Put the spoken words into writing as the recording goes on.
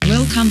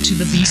Welcome to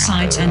the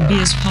B-Sides and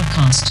Beers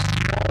podcast.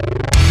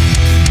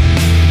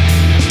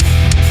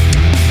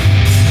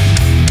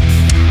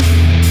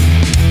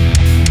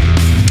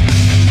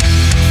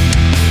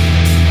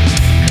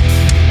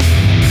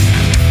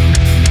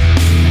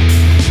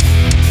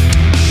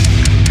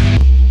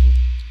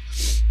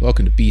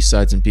 Welcome to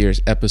B-Sides and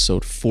Beers,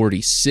 episode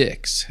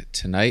 46.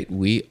 Tonight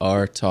we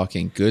are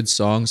talking good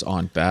songs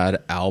on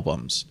bad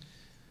albums.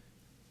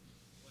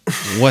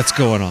 What's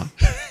going on?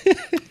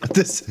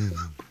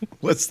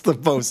 What's the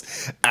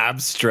most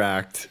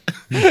abstract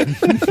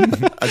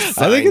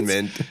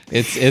assignment?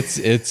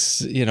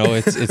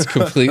 It's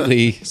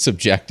completely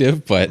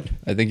subjective, but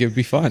I think it'd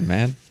be fun,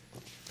 man.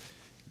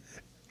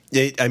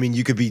 I mean,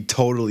 you could be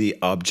totally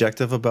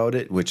objective about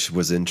it, which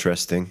was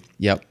interesting.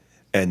 Yep.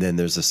 And then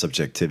there's a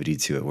subjectivity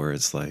to it where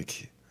it's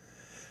like,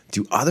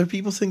 do other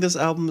people think this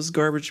album is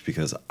garbage?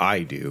 Because I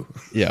do.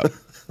 Yeah.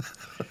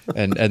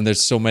 And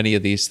there's so many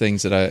of these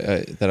things that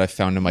I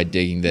found in my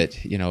digging that,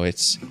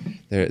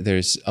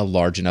 there's a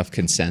large enough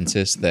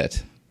consensus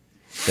that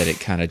it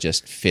kind of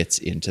just fits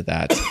into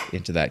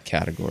that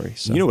category.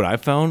 So. You know what I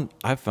found?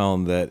 I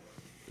found that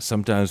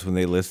sometimes when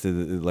they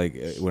listed,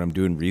 like when I'm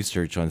doing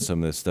research on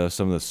some of this stuff,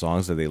 some of the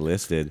songs that they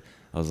listed,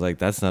 I was like,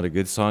 that's not a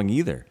good song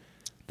either.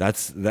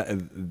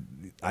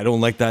 I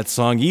don't like that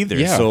song either.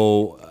 Yeah.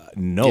 So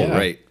no, Yeah.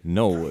 Right.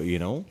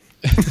 No,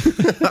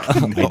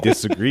 I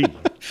disagree.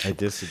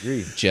 Just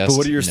But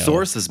what are your no.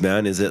 sources,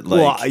 man? Is it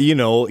like, Well,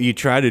 you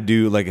try to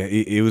do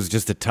it was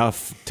just a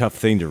tough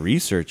thing to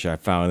research. I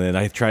found, and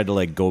I tried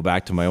to go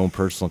back to my own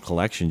personal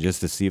collection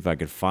just to see if I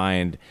could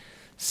find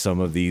some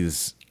of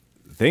these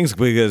things,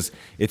 because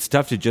it's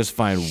tough to just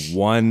find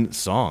one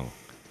song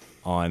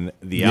on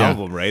the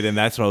album, right? And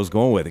that's what I was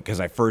going with it, because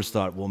I first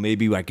thought, well,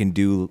 maybe I can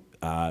do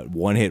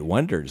one-hit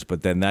wonders,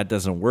 but then that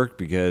doesn't work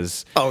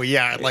because oh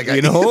yeah,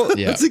 Yeah.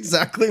 that's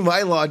exactly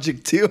my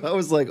logic too. I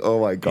was like, oh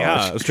my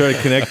gosh. I was trying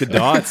to connect the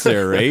dots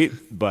there, right?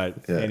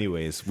 But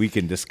anyways, we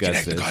can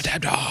discuss this.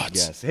 Goddamn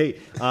dots. Yes. Hey,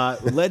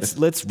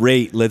 let's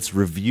rate, let's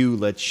review,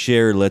 let's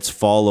share, let's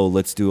follow,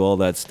 let's do all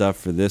that stuff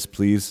for this,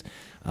 please.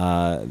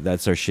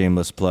 That's our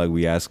shameless plug.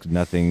 We ask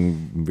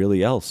nothing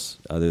really else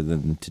other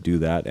than to do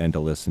that and to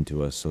listen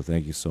to us. So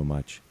thank you so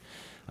much.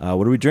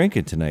 What are we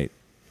drinking tonight?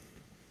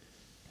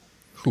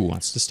 Who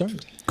wants to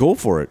start? Go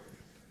for it.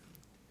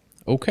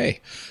 Okay.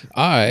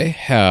 I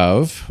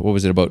have,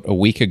 about a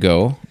week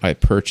ago, I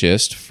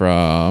purchased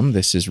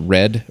this is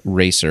Red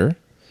Racer,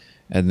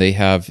 and they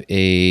have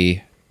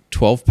a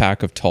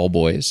 12-pack of Tall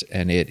Boys,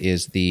 and it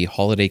is the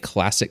Holiday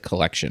Classic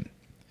Collection.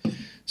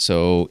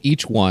 So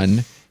each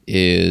one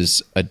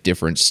is a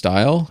different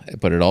style,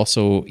 but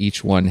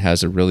each one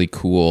has a really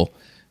cool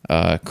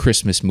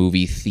Christmas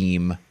movie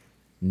theme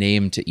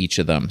name to each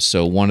of them.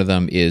 So one of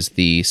them is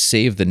the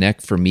Save the Neck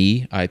for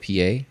Me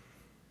IPA.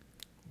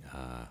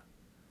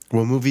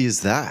 What movie is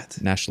that?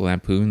 National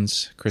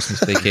Lampoon's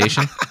Christmas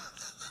Vacation.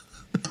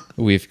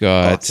 We've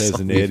got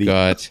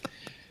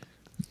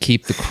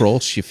Keep the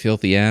Crulch, You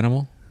Filthy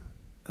Animal.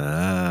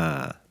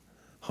 Home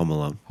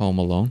Alone. Home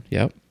Alone,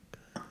 yep.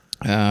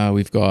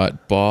 We've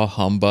got Bah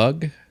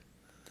Humbug.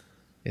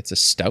 It's a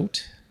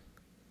stout.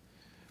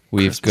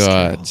 We've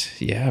got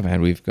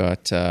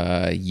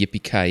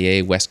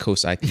Yippee-Ki-Yay West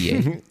Coast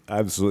IPA.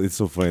 Absolutely. It's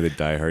so funny that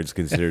Die Hard's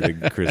considered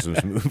a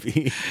Christmas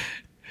movie.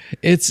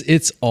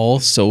 It's all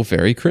so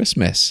very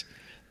Christmas.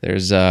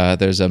 There's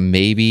a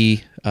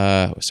maybe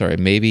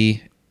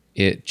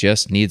it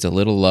just needs a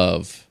little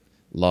love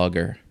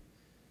lager.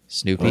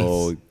 Snoopy.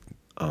 Oh,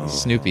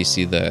 Snoopy,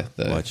 see the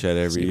watch that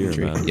every year,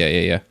 tree. man.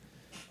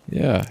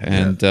 Yeah.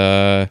 And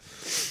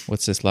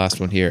what's this last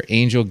one here?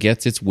 Angel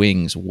Gets Its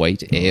Wings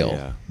White Ale.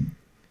 Yeah.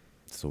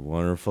 It's a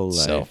wonderful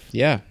life. So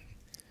yeah.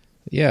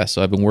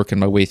 So I've been working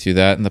my way through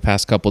that in the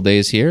past couple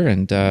days here,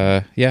 and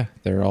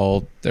they're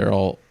all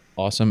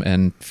awesome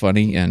and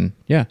funny, and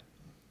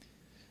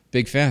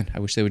big fan. I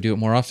wish they would do it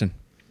more often.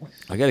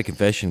 I got a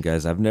confession,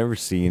 guys. I've never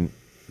seen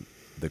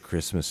The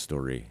Christmas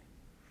Story.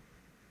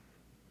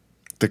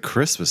 The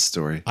Christmas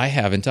Story. I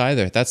haven't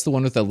either. That's the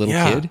one with that little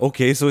kid.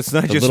 Okay, so it's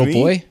not The just little me?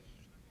 boy.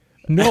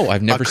 No,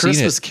 I've never A seen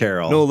Christmas it.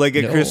 Carol. No, like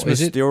a No, Christmas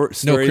is it? story.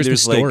 No, Christmas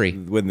There's Story.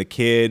 when the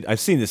kid. I've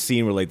seen the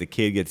scene where the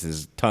kid gets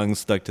his tongue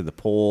stuck to the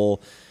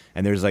pole,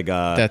 and there's a.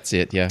 That's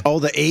it. Yeah. Oh,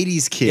 the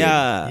 80s kid.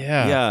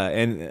 Yeah.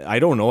 And I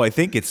don't know. I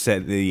think it's set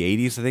in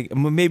the 80s. I think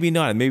maybe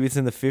not. Maybe it's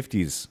in the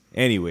 50s.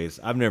 Anyways,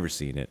 I've never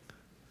seen it.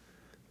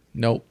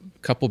 Nope.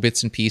 Couple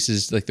bits and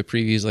pieces like the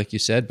previews, like you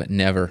said, but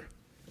never.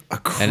 A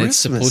Christmas And it's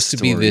supposed to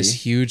be Story? this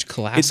huge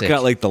classic. It's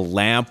got the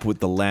lamp with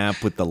the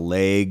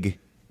leg.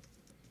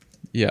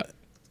 Yeah.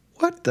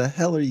 What the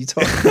hell are you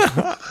talking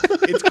about?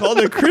 It's called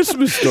A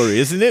Christmas Story,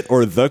 isn't it?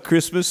 Or The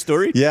Christmas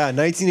Story? Yeah,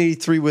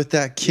 1983 with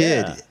that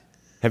kid. Yeah.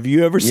 Have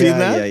you ever seen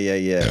that?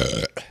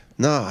 Yeah.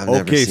 No, I've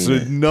never seen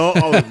it. No.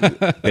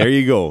 There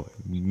you go.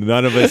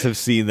 None of us have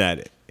seen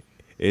that.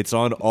 It's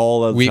on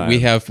all of the time.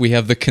 We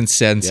have the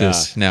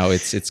consensus now.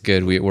 It's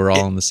good. We're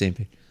all on the same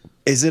page.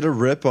 Is it a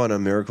rip on A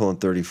Miracle on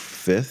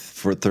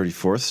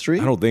 34th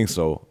Street? I don't think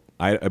so.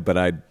 But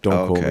I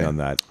don't quote me Okay. on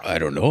that. I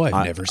don't know.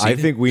 I've never seen I it.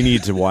 think we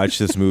need to watch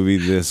this movie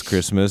this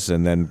Christmas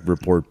and then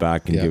report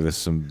back and Yeah. give us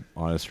some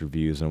honest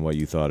reviews on what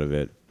you thought of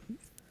it.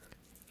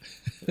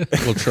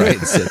 We'll try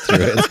and sit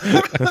through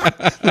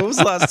it. When was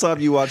the last time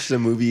you watched a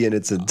movie in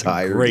its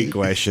entirety? Great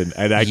question,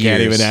 and I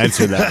can't Years. even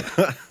answer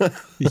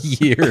that.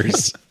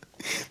 Years.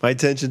 My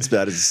attention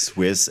span is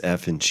Swiss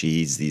F and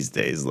cheese these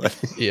days. Like,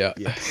 Yeah.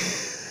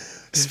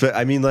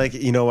 I mean, like,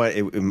 you know what?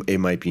 It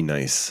might be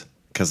nice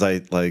because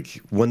I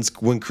like when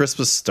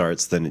Christmas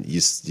starts, then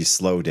you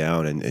slow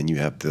down and you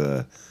have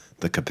the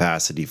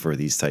capacity for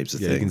these types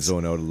of Yeah, you can things.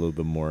 zone out a little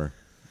bit more.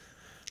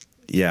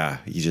 Yeah,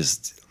 you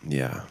just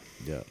yeah.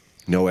 Yeah,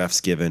 No F's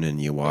given,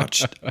 and you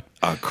watched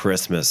A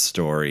Christmas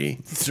Story.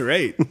 that's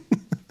right.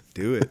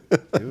 Do it.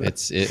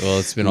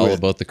 It's been all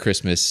about the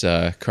Christmas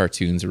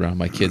cartoons around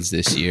my kids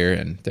this year,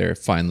 and they're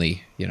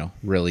finally,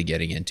 really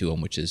getting into them,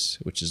 which is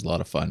a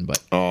lot of fun.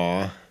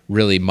 But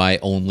really, my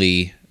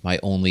only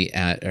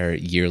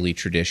yearly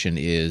tradition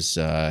is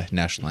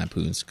National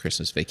Lampoon's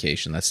Christmas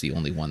Vacation. That's the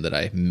only one that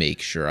I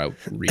make sure I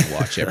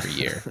rewatch every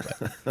year.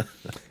 But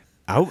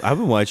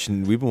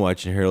We've been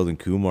watching Harold and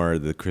Kumar,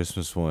 the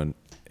Christmas one.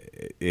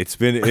 It's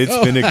been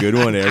a good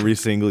one every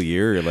single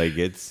year. Like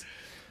it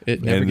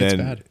never gets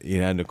bad.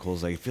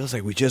 Nicole's like, it feels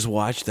like we just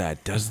watched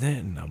that, doesn't it?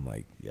 And I'm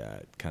like, yeah,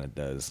 it kind of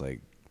does.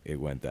 Like, it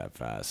went that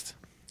fast.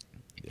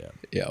 Yeah.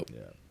 Yeah.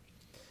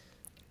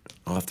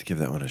 I'll have to give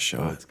that one a Oh,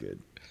 shot. it's good.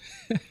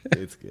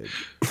 It's good.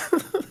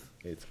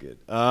 It's good.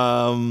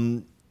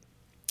 I'll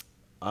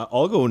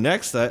go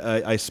next.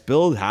 I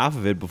spilled half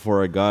of it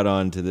before I got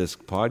onto this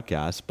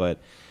podcast, but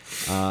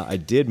I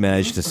did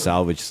manage to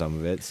salvage some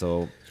of it,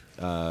 so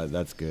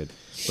that's good.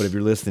 But if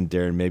you're listening,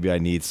 Darren, maybe I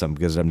need some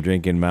because I'm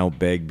drinking Mount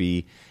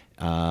Begbie.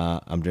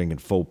 I'm drinking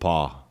Faux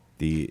Pas,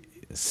 the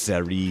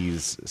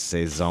Cerise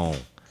Saison.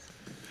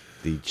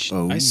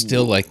 I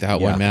still like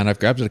that Yeah. one, man. I've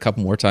grabbed it a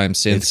couple more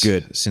times It's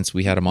good. since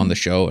we had him on the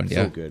show, and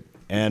So good.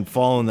 And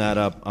following that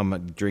up,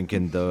 I'm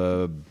drinking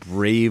the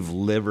Brave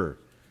Liver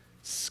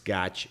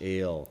Scotch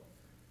Ale,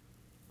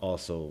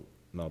 also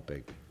Mount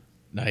Begbie.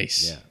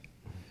 nice. Yeah.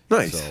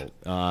 Nice. So,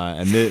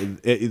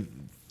 and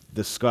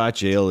the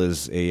Scotch Ale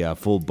is a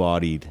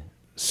full-bodied,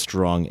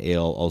 strong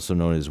ale, also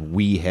known as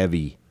Wee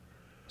Heavy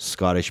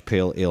Scottish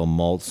Pale Ale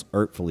malts,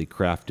 artfully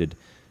crafted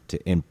to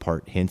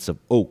impart hints of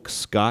oak,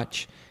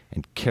 Scotch,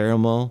 and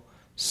caramel,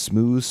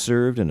 smooth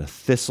served in a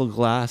thistle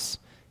glass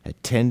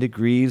at 10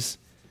 degrees,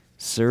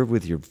 served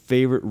with your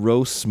favorite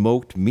roast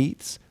smoked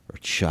meats or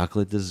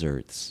chocolate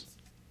desserts.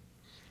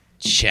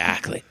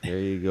 Chocolate. There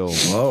you go.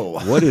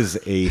 Whoa. What is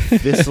a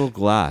thistle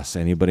glass?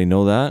 Anybody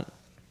know that?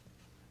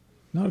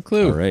 Not a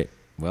clue. All right.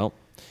 Well,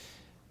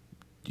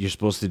 you're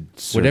supposed to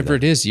serve Whatever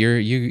that. it is,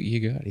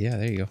 you got it. Yeah,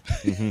 there you go.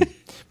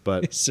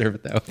 But Serve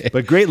it that way.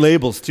 but great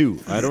labels too.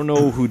 I don't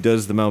know who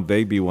does the Mount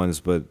Begbie ones,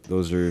 but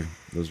those are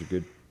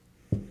good.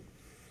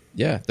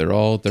 Yeah, they're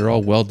all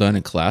well done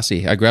and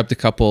classy. I grabbed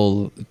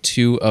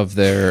two of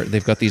their.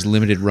 They've got these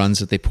limited runs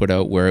that they put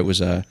out where it was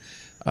a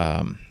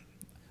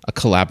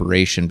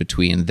collaboration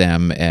between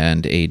them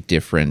and a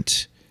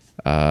different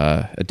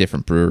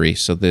brewery.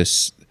 So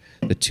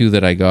the two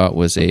that I got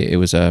was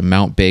a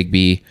Mount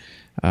Begbie.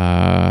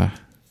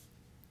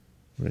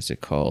 What is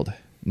it called?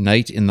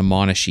 Night in the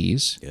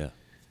Monashees. Yeah.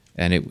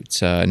 And it's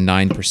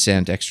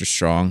 9% extra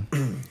strong.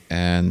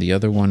 And the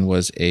other one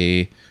was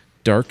a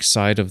Dark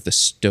Side of the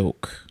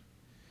Stoke.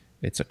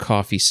 It's a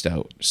coffee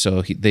stout.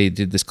 So they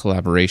did this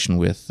collaboration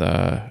with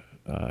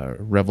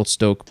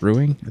Revelstoke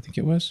Brewing, I think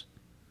it was.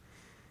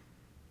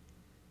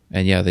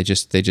 And yeah, they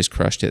just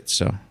crushed it.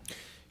 So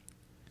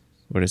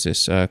what is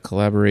this?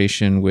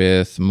 Collaboration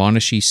with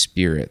Monashee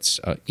Spirits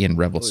in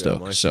Revelstoke.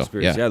 Monster So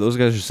Spirits. yeah. Those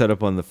guys are set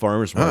up on the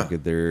farmers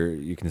market.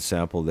 You can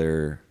sample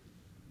their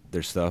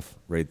stuff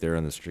right there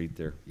on the street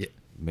there. Yeah.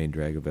 Main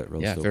drag of it.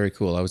 Yeah, very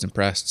cool. I was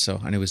impressed.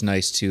 So, and it was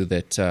nice too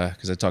that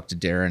because I talked to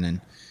Darren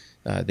and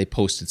they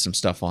posted some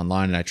stuff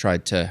online, and I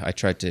tried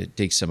to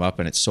dig some up,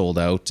 and it sold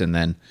out. And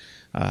then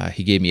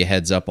he gave me a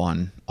heads up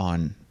on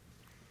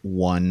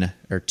one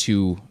or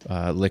two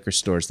liquor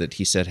stores that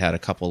he said had a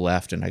couple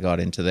left, and I got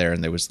into there,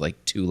 and there was like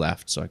two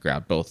left, so I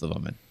grabbed both of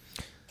them, and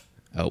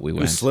out we It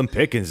went. was slim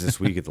pickings this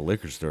week at the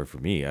liquor store for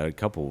me. I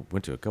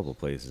went to a couple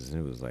places,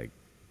 and it was like,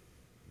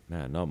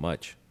 man, not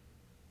much.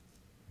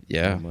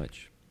 Yeah. Not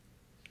much.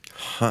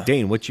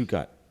 Dane, what you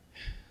got?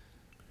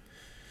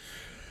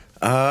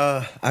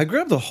 I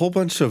grabbed a whole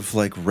bunch of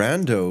like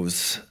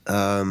randos.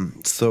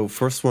 So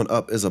first one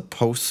up is a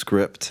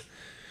postscript.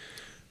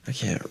 I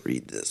can't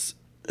read this.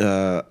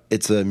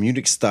 It's a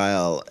Munich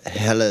style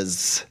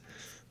Helles,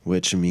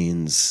 which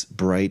means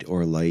bright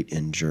or light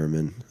in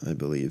German, I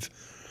believe.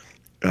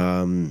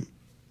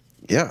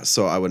 Yeah,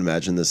 so I would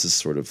imagine this is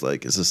sort of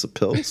like, is this a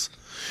Pils?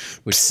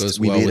 Which goes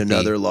We well made with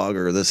another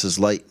lager. This is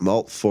light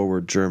malt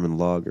forward German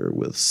lager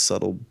with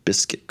subtle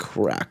biscuit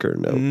cracker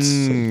notes.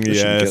 So that should be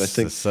good, I A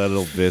think.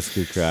 subtle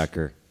biscuit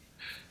cracker.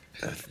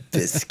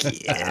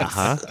 Biscuits.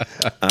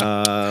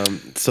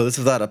 So this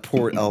is out of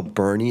Port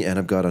Alberni, and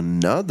I've got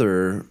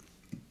another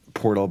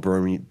Port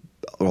Alberni,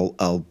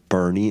 Bomber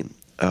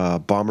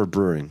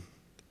Brewing.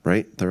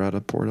 right? They're out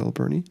of Port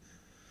Alberni.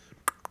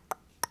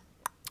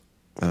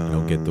 I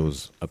don't get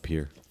those up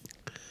here.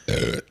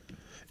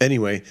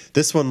 Anyway,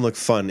 this one looked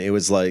fun. It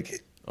was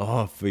like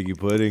Oh, figgy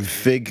pudding.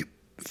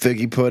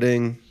 figgy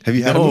pudding. Have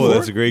you had it Oh, before?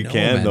 that's a great No,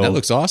 can, man, though. that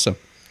looks awesome.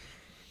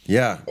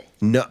 Yeah,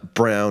 nut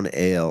brown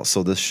ale.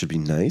 So this should be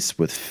nice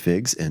with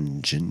figs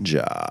and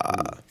ginger.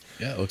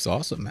 Yeah, it looks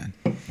awesome, man.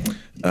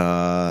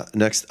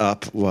 Next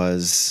up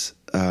was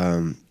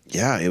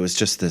it was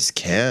just this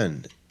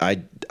can.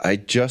 I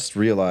just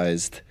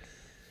realized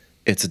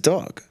it's a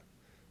dog.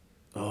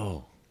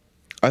 Oh.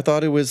 I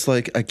thought it was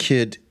like a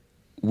kid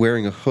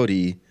wearing a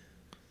hoodie,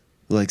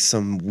 like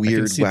some I can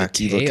weird see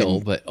wacky the tail,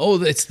 looking. but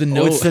it's the Oh,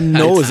 nose. it's the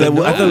nose. I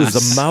thought it was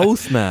nose. the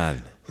mouth,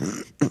 man.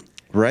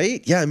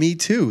 Right? Yeah, me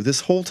too.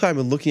 This whole time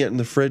I'm looking at it in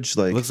the fridge,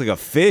 like It looks like a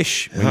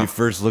fish when you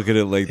first look at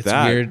it like It's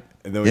that. weird.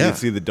 And then when Yeah. you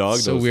see the dog,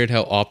 So those- weird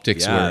how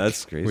optics Yeah, work.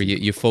 that's crazy. Where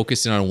you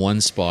focus in on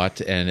one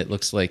spot and it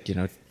looks like,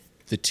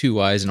 the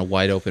two eyes and a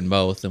wide open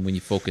mouth. And when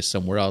you focus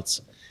somewhere else,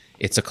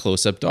 it's a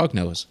close up dog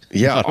nose.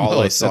 yeah, Not a all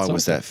I mouth. saw That's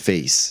was awesome. that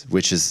face,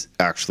 which is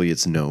actually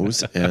its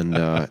nose. And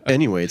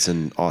anyway, it's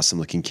an awesome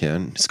looking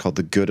can. It's called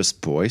The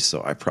Goodest Boy,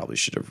 so I probably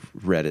should have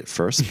read it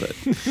first, but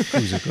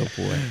Who's a good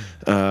boy?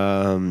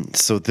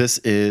 so this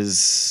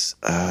is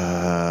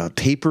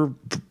Paper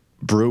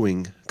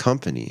Brewing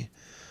Company,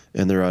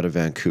 and they're out of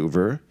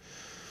Vancouver.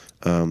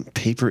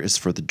 Paper is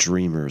for the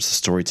dreamers,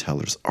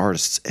 storytellers,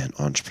 artists, and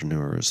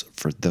entrepreneurs.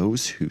 For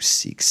those who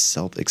seek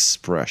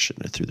self-expression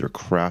through their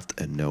craft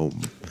and know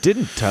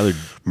Didn't Tyler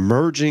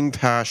merging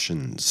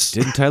passions.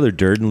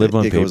 Durden live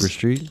on It Paper goes-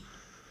 Street?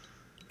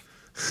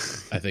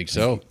 I think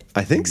so.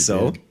 I think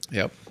so.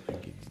 Yep.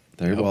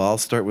 There, well, I'll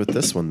start with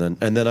this one then,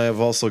 and then I have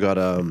also got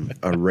a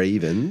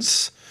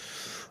Ravens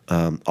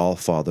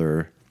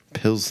Allfather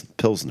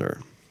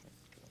Pilsner.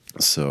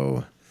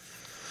 So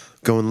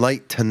going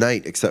light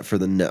tonight, except for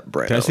the net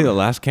brown. Can I see the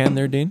last can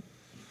there, Dean?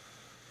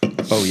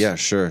 Oh yeah,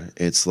 sure.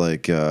 It's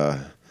like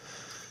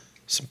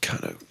some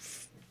kind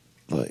of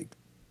like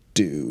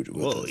dude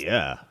with a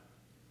yeah.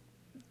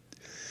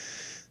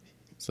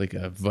 It's like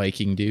a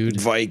Viking dude.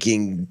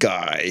 Viking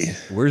guy.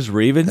 Where's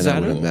Ravens And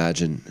I at? would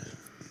imagine.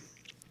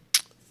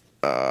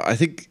 I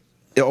think.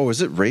 Oh,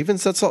 is it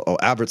Ravens? That's all. Oh,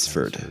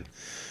 Abbotsford.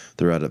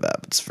 They're out of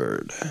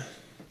Abbotsford.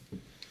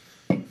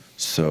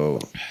 So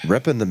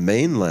repping the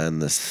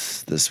mainland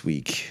this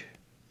week.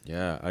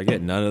 Yeah, I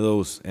get none of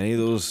those. Any of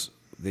those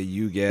that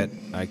you get,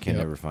 I can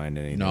never find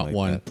anything Not like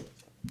one. that.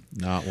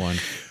 Not one.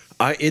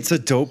 It's a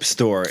dope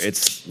store.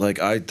 It's like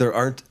I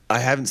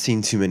haven't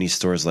seen too many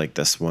stores like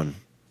this one.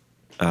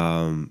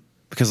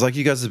 Because like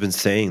you guys have been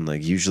saying,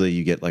 like usually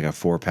you get like a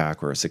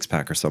 4-pack or a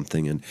 6-pack or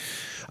something, and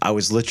I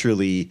was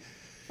literally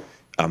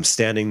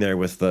standing there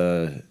with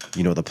the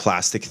the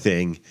plastic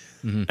thing,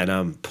 and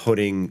I'm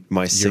putting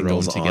my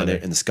singles on together.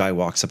 it, and this guy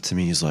walks up to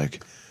me, he's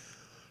like,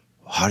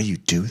 "How do you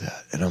do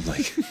that?" And I'm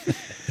like,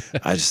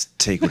 "I just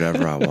take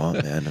whatever I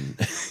want, man." And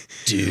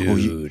Dude. "Oh,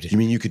 you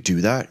mean you could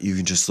do that? You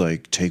can just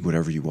like take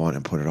whatever you want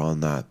and put it on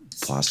that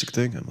plastic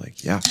thing?" I'm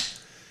like, "Yeah."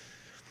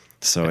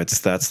 So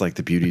that's like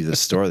the beauty of the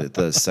store, that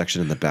the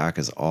section in the back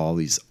is all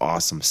these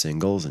awesome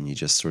singles, and you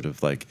just sort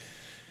of like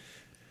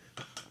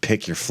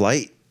pick your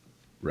flight.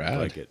 Rad. I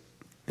like it.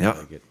 Yeah. I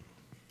like it.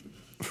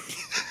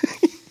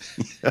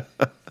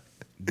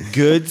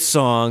 Good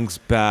songs,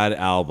 bad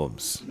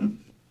albums.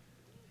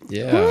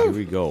 Yeah. Here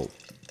we go.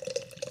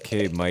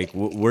 Okay, Mike,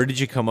 where did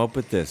you come up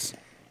with this?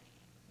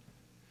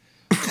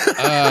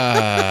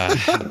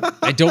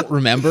 I don't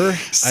remember.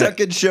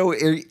 Second show,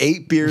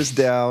 8 beers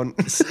down.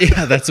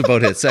 Yeah, that's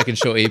about it. Second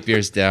show, 8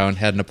 beers down,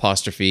 had an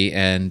apostrophe,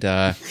 and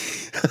yeah,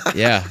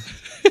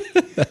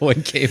 that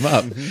one came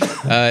up.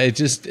 It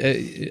just,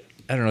 I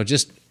don't know,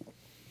 just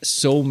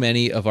so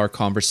many of our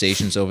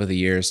conversations over the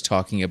years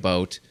talking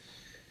about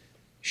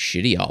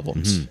shitty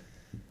albums.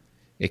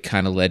 It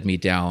kind of led me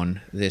down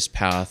this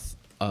path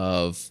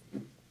of,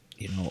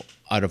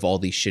 out of all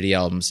these shitty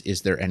albums,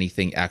 is there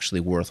anything actually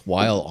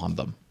worthwhile on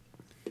them?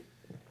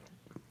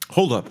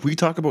 Hold up. We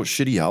talk about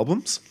shitty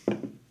albums?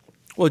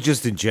 Well,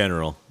 just in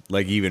general,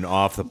 like even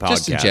off the podcast.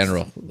 Just in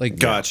general, like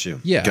Got you.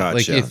 Yeah,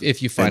 Gotcha. like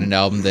if you find an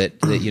album that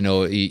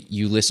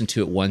you listen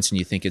to it once and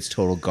you think it's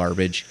total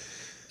garbage,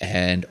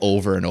 and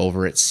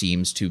over it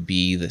seems to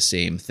be the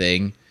same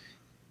thing,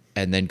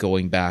 and then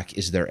going back,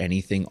 is there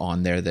anything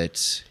on there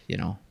that's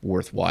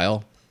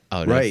worthwhile?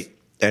 Out Right. of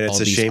And it's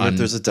all a these shame if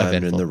there's a diamond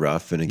in uneventful- the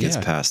rough and it gets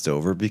Yeah. passed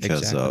over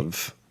because Exactly.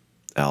 of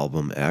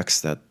album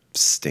X, that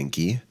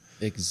stinky.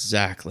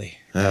 Exactly.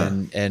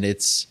 And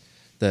it's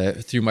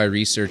through my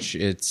research,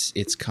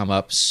 it's come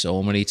up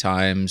so many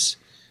times.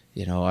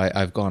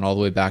 I've gone all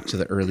the way back to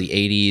the early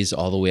 80s,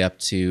 all the way up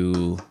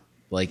to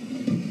like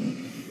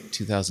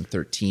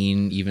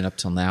 2013, even up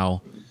till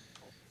now.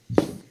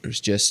 There's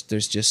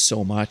just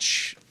so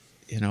much,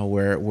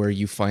 where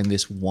you find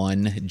this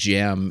one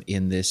gem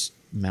in this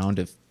mound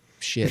of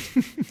shit.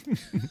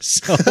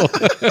 So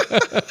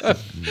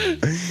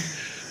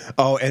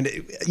Oh, and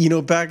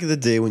back in the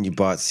day when you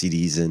bought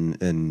CDs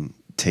and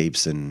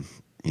tapes and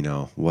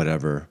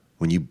whatever,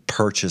 when you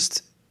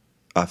purchased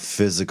a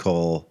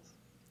physical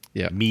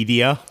Yeah.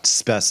 Media.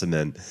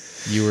 specimen.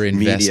 You were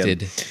Medium.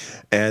 invested.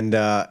 And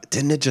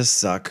didn't it just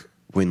suck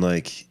when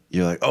like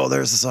you're like, oh,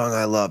 there's a song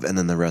I love, and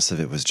then the rest of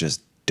it was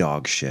just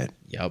dog shit.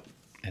 Yep.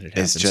 And it It's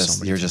happens just so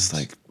many you're times. just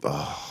like,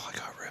 oh, I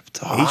got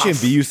ripped off.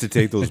 HMV used to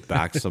take those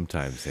back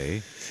sometimes, eh?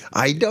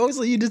 I know,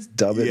 so you just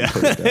dub it. And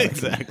put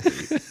it back.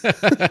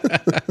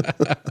 Exactly.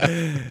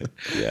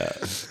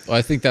 Well,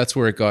 I think that's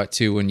where it got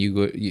to when you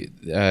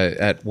go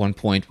at one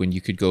point when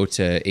you could go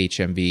to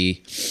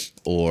HMV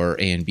or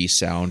A&B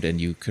Sound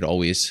and you could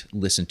always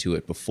listen to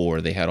it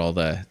before they had all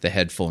the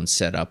headphones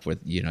set up with,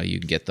 you know, you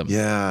can get them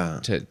Yeah.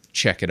 to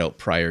check it out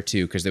prior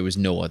to, because there was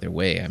no other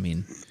way. I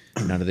mean,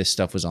 none of this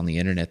stuff was on the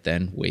internet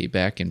then, way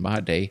back in my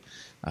day.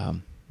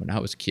 When I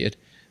was a kid,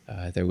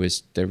 there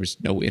was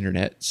no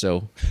internet,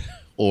 so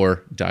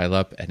or dial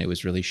up, and it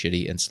was really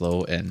shitty and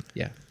slow, and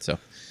yeah, so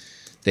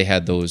they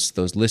had those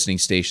listening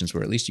stations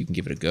where at least you can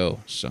give it a go.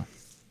 So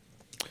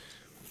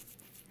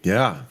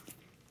Yeah.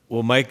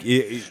 Well, Mike,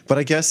 But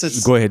I guess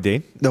it's go ahead,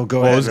 Dane. No, go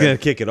Oh, ahead, I was going Red.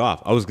 to kick it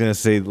off. I was going to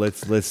say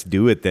let's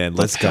do it then.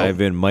 Let's Let's go.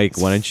 dive in, Mike.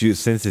 Why don't you?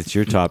 Since it's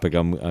your topic,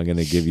 I'm going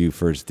to give you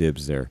first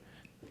dibs there.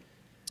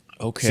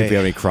 okay, See if we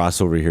have any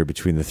crossover here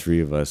between the three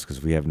of us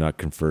because we have not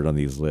conferred on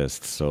these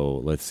lists. So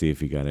let's see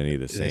if you got any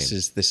of the same.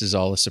 this is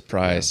all a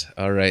surprise.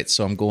 All right,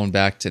 so I'm going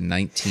back to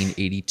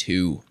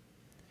 1982.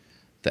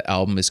 The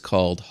album is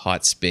called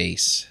Hot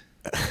Space.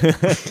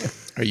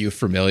 Are you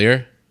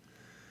familiar?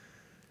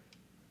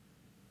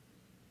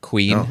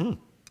 Queen.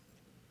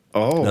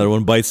 Oh, Another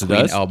one bites the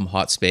Queen dust. album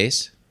Hot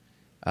Space.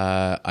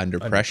 Under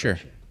Pressure.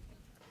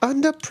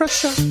 under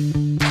pressure.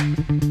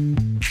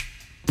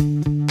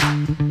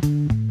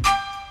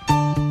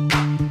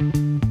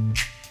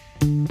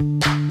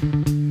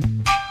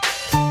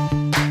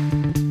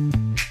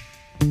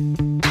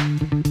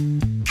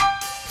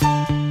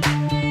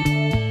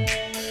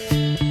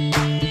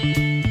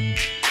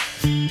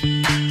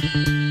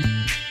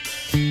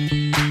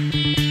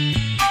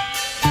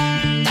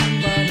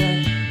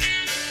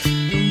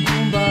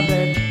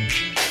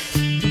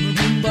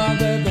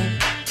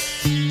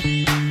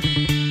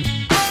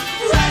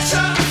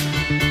 Pressure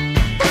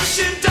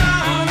pushing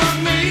down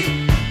on me,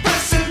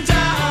 pressing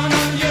down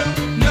on you.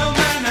 No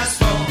man has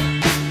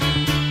fallen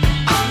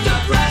under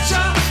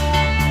pressure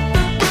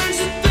that brings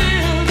a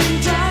building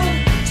down,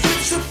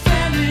 strips a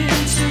family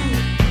in two,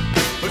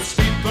 puts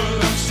people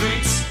on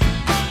streets.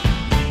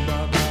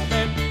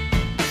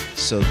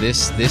 So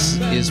this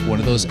is one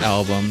of those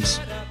albums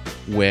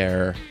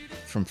where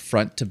from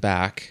front to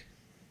back,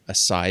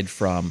 aside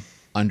from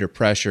Under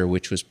Pressure,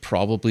 which was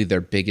probably their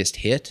biggest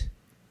hit,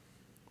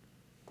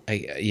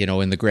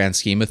 in the grand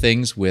scheme of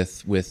things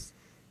with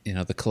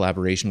the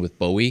collaboration with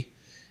Bowie,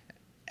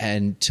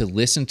 and to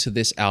listen to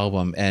this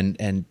album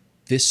and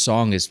this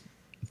song is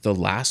the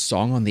last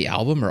song on the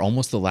album or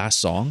almost the last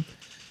song.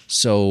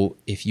 So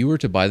if you were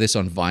to buy this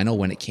on vinyl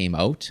when it came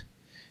out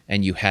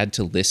and you had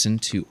to listen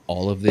to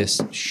all of this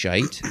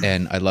shite,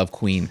 and I love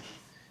Queen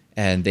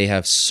and they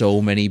have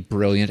so many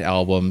brilliant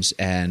albums,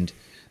 and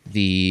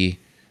the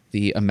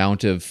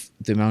amount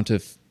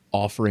of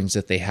offerings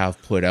that they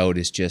have put out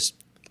is just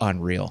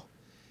unreal.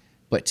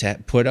 But to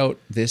put out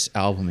this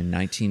album in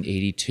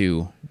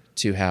 1982,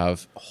 to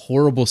have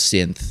horrible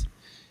synth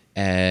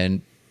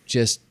and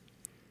just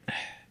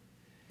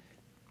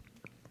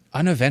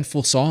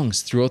uneventful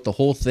songs throughout the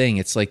whole thing,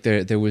 it's like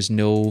there was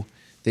no,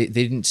 they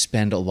didn't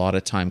spend a lot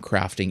of time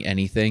crafting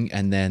anything,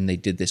 and then they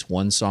did this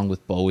one song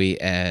with Bowie,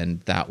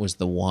 and that was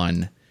the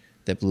one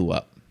that blew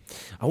up.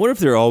 I wonder if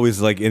they're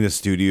always like in the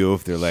studio,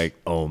 if they're like,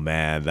 oh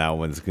man, that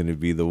one's going to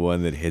be the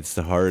one that hits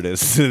the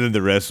hardest. And then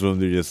the rest of them,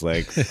 they're just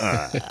like, like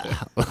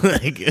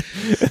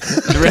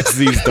the rest of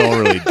these don't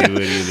really do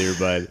it either,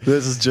 but.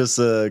 This is just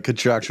a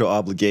contractual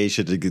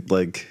obligation to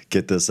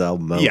get this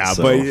album out. Yeah,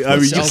 so. but I mean, you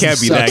album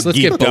can't be sucks. that Let's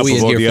get geeked up Bowie in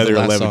about here the for the other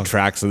last 11 song.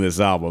 tracks on this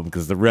album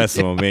because the rest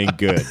of them ain't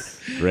good,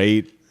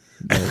 right?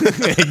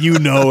 And you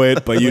know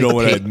it, but you don't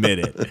want to admit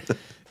it.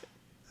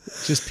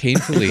 Just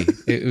painfully.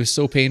 It was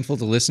so painful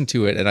to listen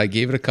to it, and I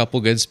gave it a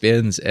couple good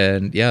spins,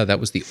 and yeah, that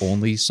was the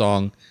only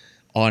song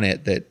on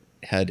it that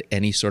had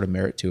any sort of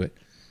merit to it.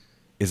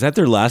 Is that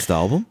their last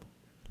album?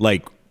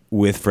 Like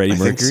with Freddie I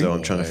think Mercury? so.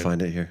 I'm trying to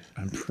find it here.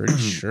 I'm pretty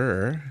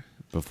sure.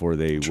 Before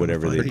they,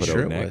 whatever they Pretty put sure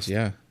out it next. was,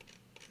 yeah.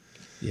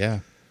 Yeah.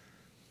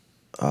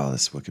 Oh,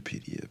 this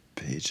Wikipedia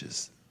page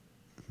is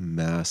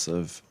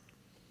massive.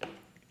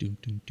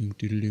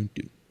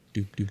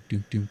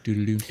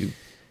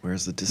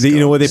 Where's the disc? You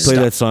know what? They played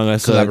Stop. that song. I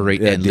saw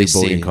Collaborate at and Dave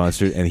Bowie in listen.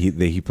 concert, and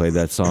he played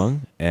that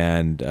song.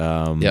 And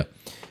Yep.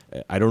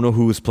 I don't know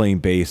who was playing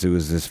bass. It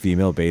was this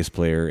female bass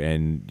player,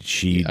 and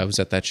she. I was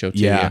at that show too.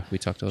 Yeah. We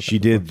talked about She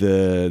that.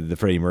 did the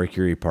Freddie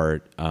Mercury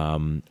part,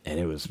 and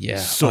it was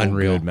so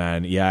unreal. good,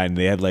 man. Yeah, and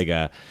they had like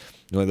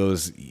one of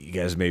those. You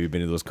guys maybe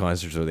been to those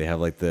concerts where they have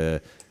like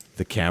the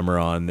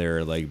camera on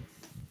their like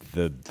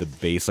the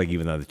bass, like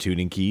even on the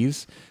tuning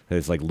keys.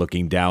 It's like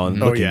looking down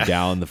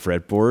down the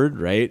fretboard,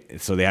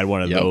 right? So they had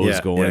one of Yep. those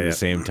Yeah, going yeah, at yeah. the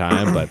same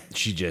time, but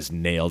she just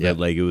nailed Yep. it.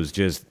 Like it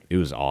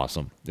was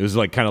awesome. It was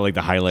like kind of like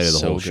the highlight of the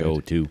So whole good. show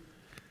too.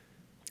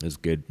 It was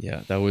good.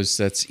 Yeah,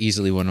 that's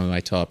easily one of my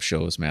top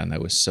shows, man.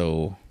 That was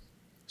so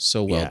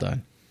well Yeah.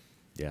 done.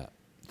 Yeah,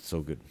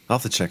 so good. I'll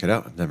have to check it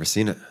out. I've never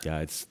seen it. Yeah,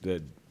 it's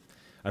the.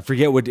 I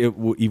forget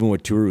even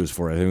what tour it was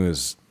for. I think it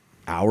was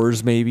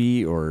hours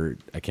maybe, or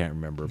I can't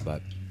remember,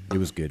 but it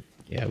was good.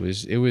 Yeah, it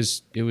was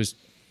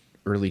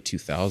early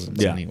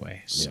 2000s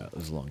anyway. So. Yeah, it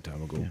was a long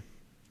time ago.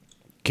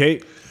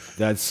 Okay,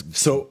 that's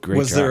So great.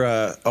 was track. there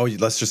a? Oh,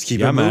 let's just keep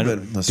Yeah, it man.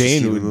 moving. Let's just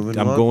Dane, keep it moving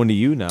I'm along. going to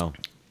you now.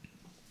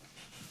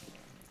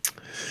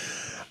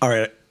 All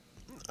right.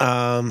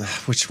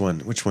 Which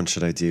one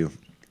should I do?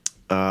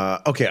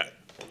 Okay.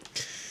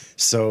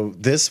 So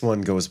this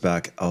one goes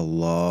back a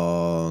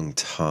long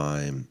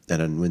time,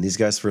 and then when these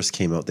guys first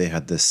came out, they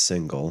had this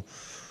single.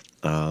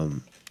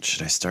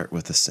 Should I start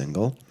with the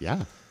single?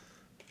 Yeah.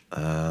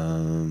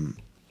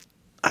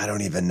 I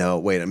don't even know.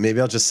 Wait, maybe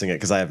I'll just sing it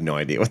because I have no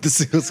idea what the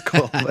single's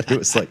called. But it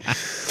was like,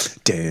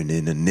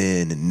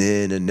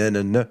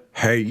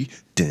 hey,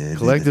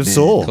 Collective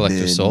Soul.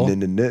 Collective Soul.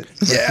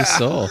 Yeah.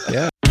 Soul.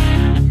 Yeah.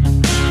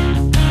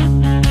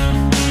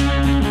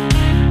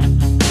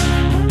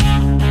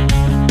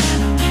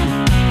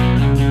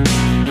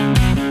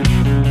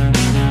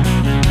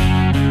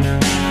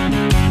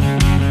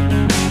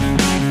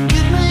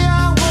 Give me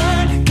your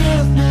word,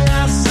 give me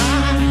a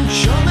sign.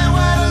 Show me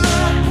where to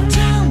look,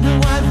 tell me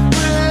what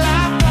will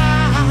I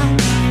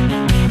find?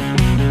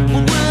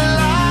 What will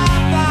I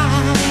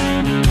find?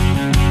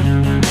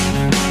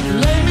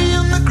 Lay me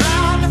on the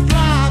ground and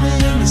fly me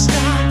in the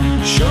sky.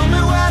 Show me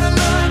where to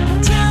look,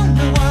 tell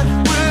me what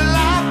will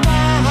I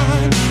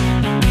find?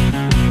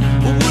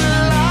 What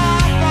will I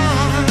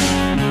find?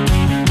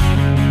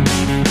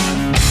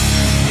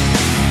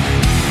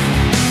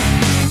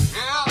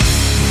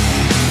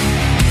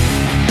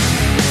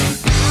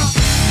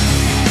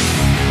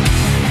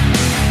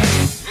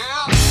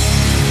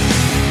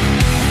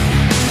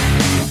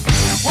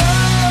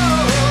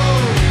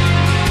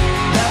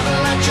 Never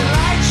let your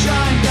light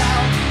shine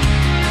down.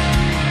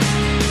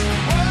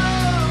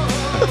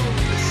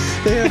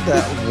 They had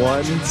that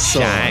one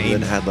song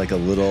that had like a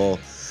little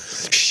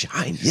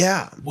shine.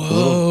 Yeah. A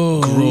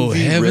little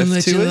groovy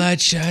riff to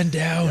it. shine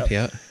down.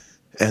 Yeah.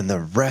 And the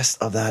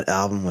rest of that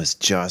album was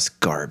just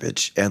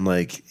garbage. And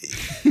like,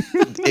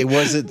 it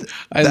wasn't.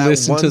 I that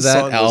listened one to that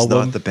song was album.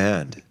 not the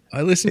band.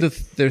 I listened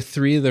to their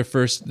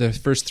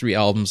first three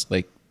albums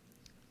like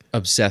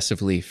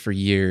obsessively for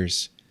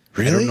years.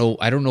 Really?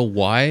 I don't know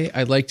why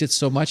I liked it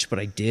so much, but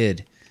I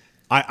did.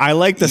 I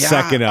like the Yeah,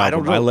 second I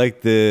don't album. I know.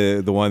 like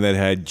the one that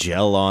had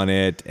Gel on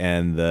it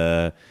and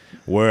the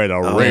Where the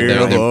Rain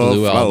their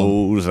Blue album.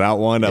 Flows. That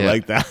one, I Yeah.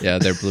 like that. Yeah,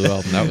 their Blue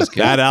album. That was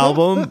good. That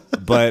album,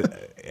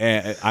 but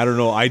I don't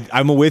know.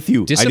 I'm with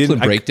you. Discipline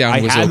Breakdown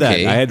I was had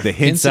okay. That. I had the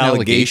hints,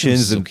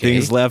 allegations, and okay.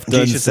 things left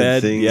Allegations and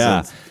unsaid. things Yeah.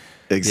 and-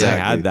 exactly.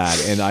 I had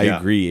that, and I Yeah.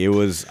 agree. It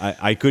was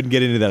I couldn't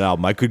get into that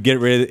album. I can get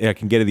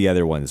into the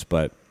other ones,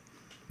 but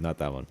not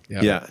that one.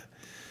 Yeah.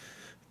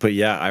 But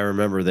yeah, I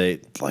remember they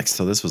like,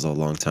 so this was a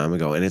long time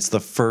ago, and it's the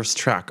first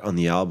track on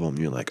the album.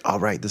 You're like, all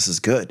right, this is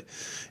good.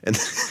 And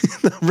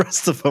the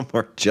rest of them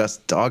are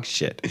just dog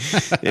shit.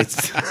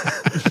 It's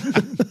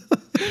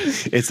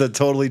it's a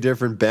totally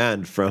different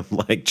band from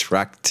like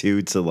track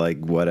 2 to like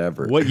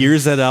whatever. What year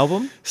is that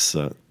album?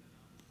 So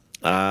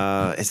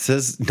it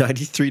says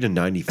 93 to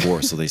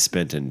 94, so they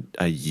spent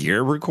a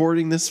year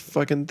recording this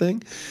fucking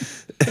thing.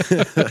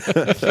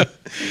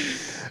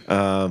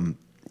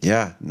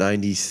 Yeah,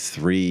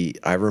 93.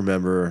 I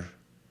remember,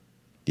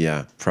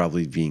 yeah,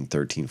 probably being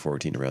 13,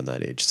 14 around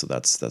that age. So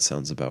that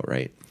sounds about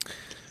right.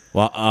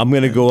 Well, I'm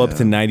gonna go up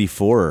to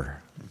 94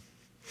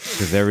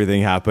 because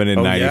everything happened in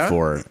Oh, yeah?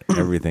 94.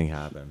 Everything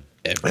happened.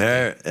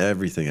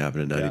 Everything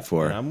happened in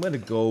 94. And I'm gonna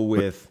go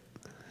with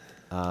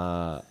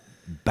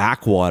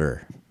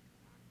Backwater.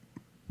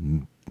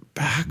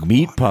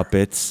 Meat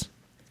Puppets.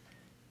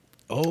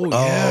 Oh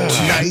yeah.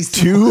 Nice.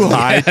 Too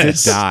High to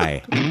Yes.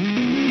 Die.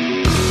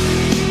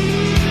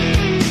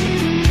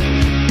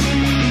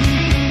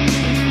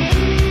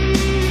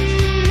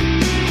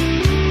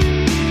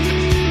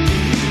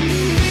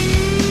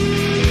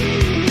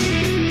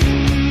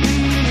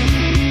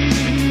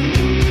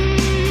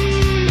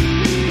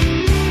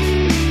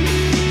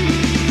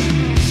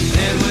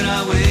 And when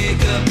I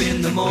wake up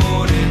in the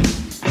morning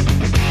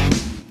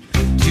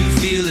to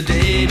feel the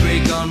day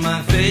break on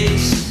my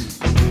face,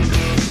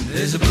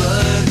 there's a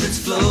blood that's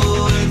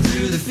flowing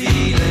through the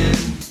feeling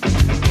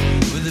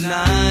with a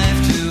knife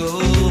to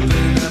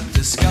open up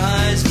the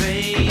sky's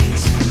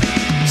veins.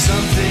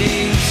 Some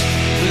things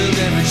will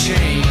never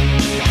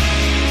change.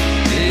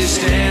 They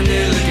stand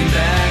there looking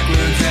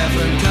backwards, half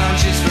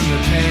unconscious from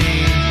the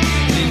pain.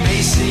 They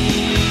may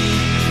seem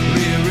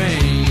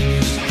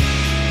rearranged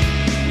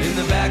in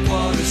the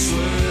backwater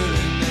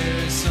swirling. There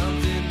is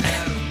something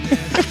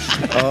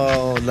that'll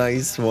Oh,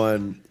 nice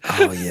one.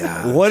 Oh,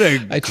 yeah. What a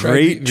I tried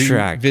great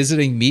track.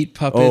 visiting Meat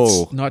Puppets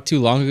Oh. not too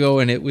long ago,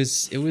 and it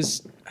was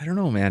I don't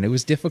know, man. It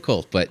was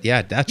difficult, but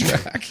yeah, that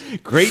track.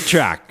 Great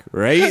track,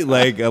 right?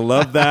 Like I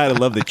love that. I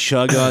love the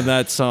chug on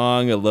that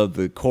song. I love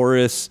the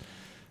chorus.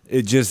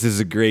 it just is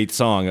a great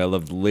song. I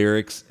love the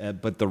lyrics,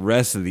 but the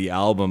rest of the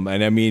album,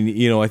 and I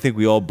mean, I think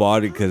we all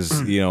bought it because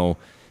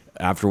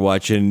after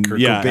watching,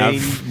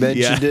 Cobain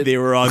mentioned it. they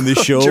were on the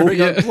show, During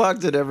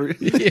Unplugged and every.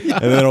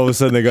 and then all of a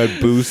sudden they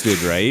got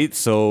boosted, right?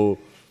 So,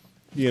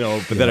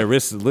 but then I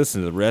listened to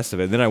the rest of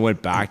it. And then I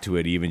went back to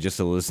it even just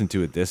to listen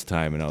to it this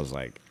time, and I was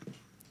like,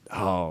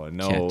 oh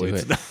no, Can't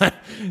do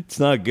it's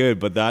not good.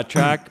 But that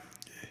track,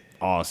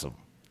 awesome.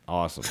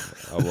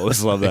 I've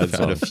always loved that I've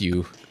had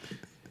song.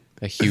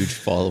 a huge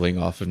following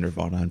off of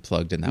Nirvana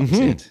Unplugged, and that was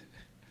it.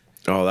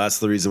 Oh, that's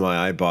the reason why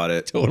I bought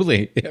it.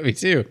 Totally. Yeah, me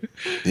too.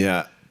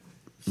 Yeah.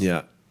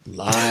 Yeah.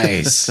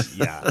 Lies.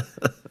 Yeah.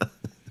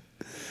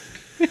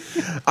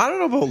 I don't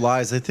know about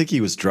Lies. I think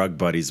he was drug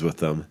buddies with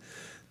them.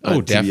 Oh, To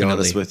be definitely.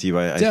 honest with you,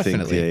 I think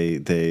Definitely.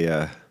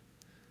 they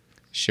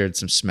Shared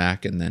some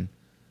smack and then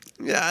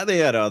they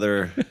had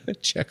other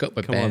check out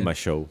my Come band. on my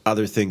show.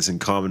 things in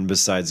common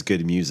besides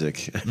good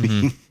music. I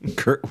mean,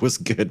 Kurt was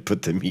good,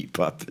 but the Meat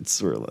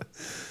Puppets were like,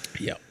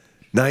 Yep.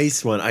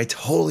 nice one. I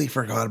totally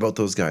forgot about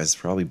those guys.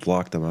 Probably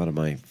blocked them out of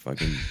my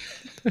fucking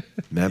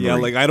memory. Yeah,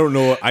 like I don't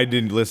know. I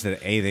didn't listen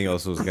to anything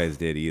else those guys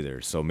did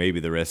either. So maybe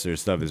the rest of their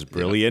stuff is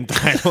brilliant.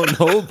 I don't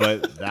know,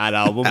 but that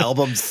album,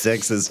 Album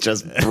 6 is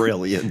just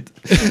brilliant.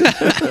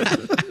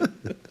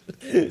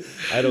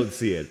 I don't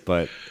see it.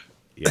 But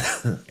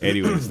yeah.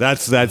 Anyways,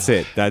 that's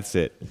it. That's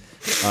it.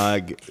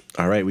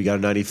 All right, we got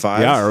a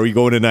 95. Yeah, are we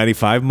going to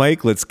 95,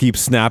 Mike? Let's keep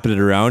snapping it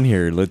around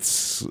here.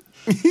 Let's.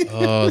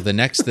 Oh, the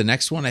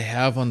next one I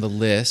have on the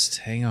list.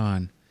 Hang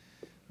on.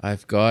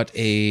 I've got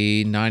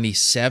a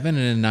 97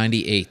 and a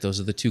 98.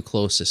 Those are the two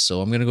closest.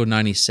 So I'm going to go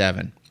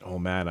 97. Oh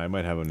man, I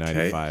might have a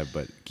 95,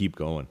 but keep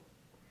going.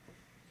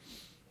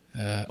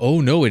 Oh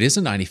no, it is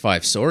a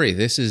 95. Sorry.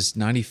 This is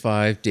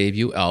 95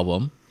 debut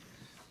album.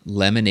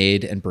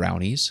 Lemonade and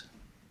Brownies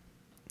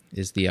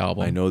is the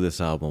album. I know this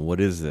album. What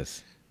is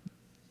this?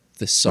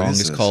 The song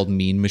is is this? called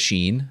Mean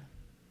Machine.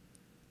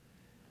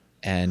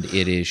 And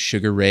it is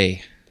Sugar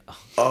Ray.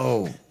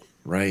 Oh,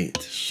 right.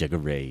 Sugar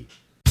Ray.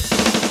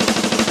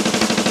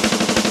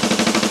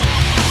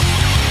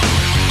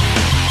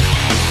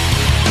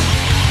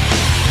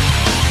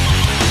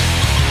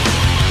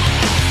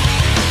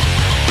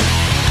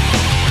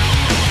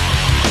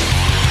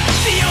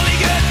 The only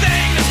good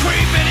thing that's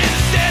creeping in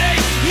the city.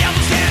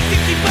 Yellow stand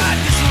 50, but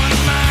this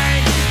one's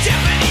mine.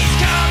 Japanese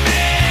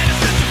comment, it's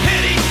such a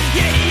pity.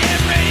 Yeah,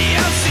 EM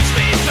radio 6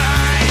 feet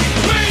fine.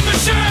 Main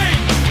machine,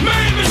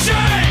 main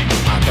machine.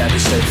 I'm happy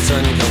safe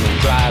son, coming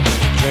driving,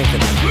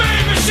 drinking,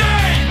 Main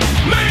machine,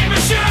 main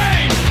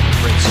machine.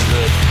 drinks is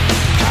good,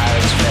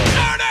 tires fade.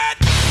 Learn it.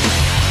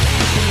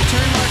 Can you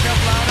turn Mark up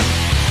louder?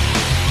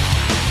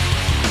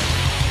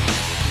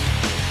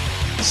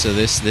 So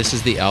this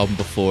is the album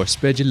before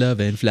Spread Your Love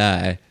and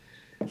Fly.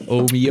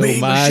 Oh me, oh Mean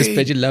my, Machine,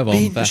 spread your love on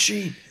Mean fire.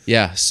 Machine.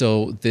 Yeah,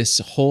 so this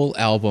whole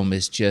album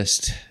is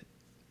just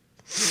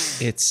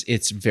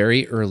it's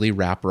very early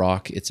rap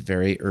rock. It's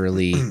very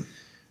early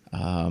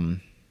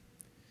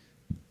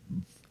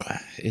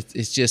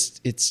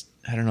it's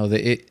I don't know,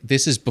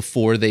 this is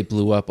before they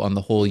blew up on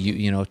the whole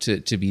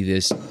to be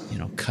this,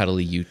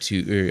 cuddly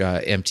YouTube or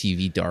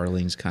MTV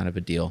darlings kind of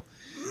a deal.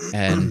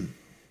 And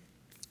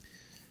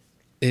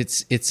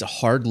it's a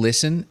hard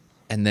listen,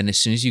 and then as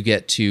soon as you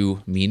get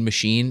to Mean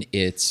Machine,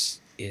 it's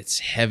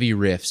heavy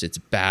riffs, it's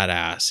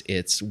badass,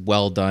 it's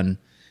well done.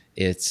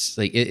 It's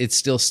like it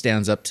still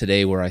stands up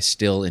today where I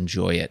still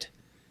enjoy it.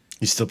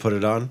 You still put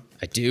it on?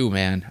 I do,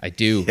 man. I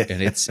do.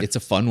 And it's a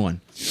fun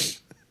one.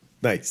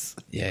 Nice.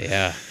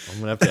 Yeah. I'm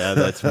gonna have to add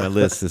that to my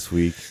list this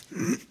week.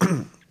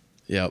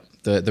 Yep.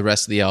 The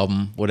rest of the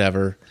album,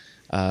 whatever.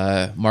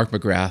 Mark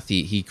McGrath,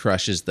 he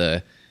crushes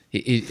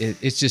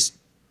it's just,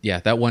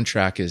 that one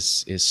track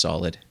is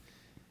solid.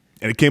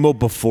 And it came out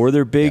before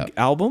their big Yep.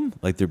 album,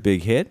 like their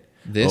big hit.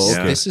 This Oh,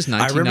 okay. this is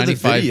I remember the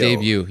 1995 video.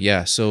 debut.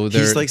 Yeah, so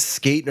they're He's like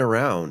skating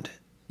around.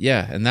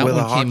 and that with a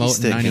one came hockey out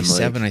stick in and,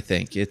 97, like- I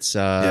think. It's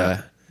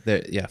Yeah.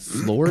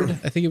 Floored,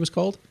 I think it was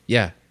called.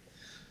 Yeah.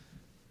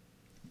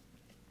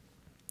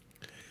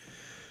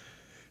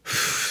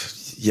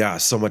 Yeah,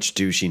 so much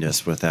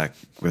douchiness with that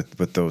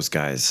with those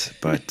guys,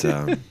 but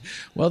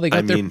Well, they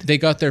got they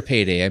got their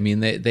payday. I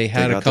mean, they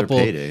had a got their couple.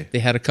 payday. They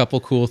had a couple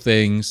cool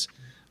things.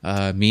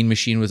 Mean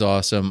Machine was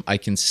awesome. I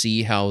can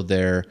see how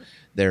their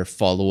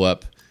follow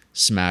up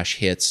smash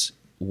hits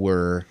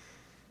were.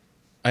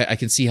 I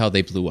can see how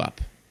they blew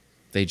up.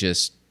 They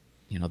just,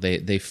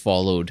 they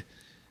followed.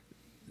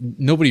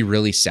 Nobody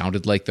really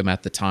sounded like them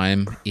at the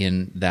time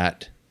in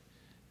that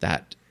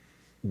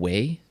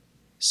way,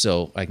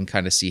 so I can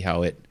kind of see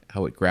how it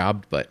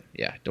grabbed. But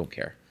yeah, don't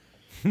care.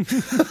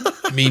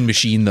 Mean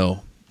Machine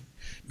though.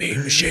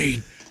 Mean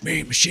Machine.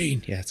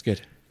 Yeah, it's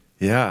good.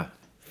 yeah,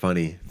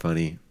 funny.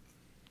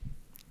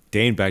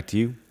 Dane, back to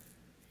you.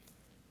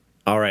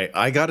 All right,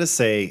 I gotta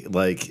say,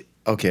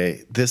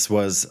 okay, this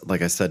was,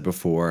 like I said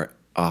before,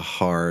 a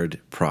hard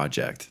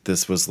project.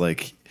 This was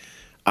like,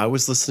 I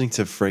was listening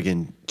to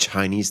friggin'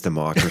 Chinese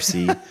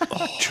Democracy,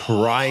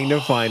 trying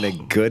to find a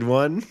good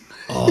one.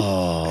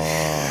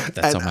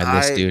 That's on my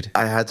list, dude.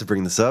 I had to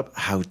bring this up.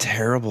 How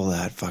terrible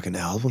that fucking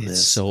album It's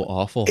is. so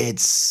awful.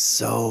 It's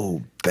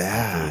so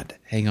bad.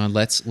 Hang on,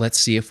 let's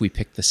see if we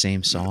picked the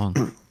same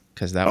song,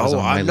 because that was Oh,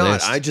 on my I'm not.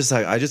 list. I just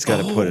got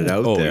to put it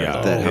out there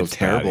that how it's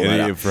terrible bad.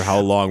 that. And for how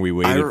long we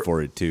waited I-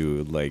 for it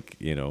to, like,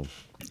 you know.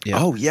 Yeah.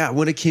 Oh yeah,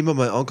 when it came out,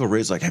 my uncle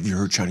Ray's like, "Have you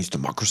heard Chinese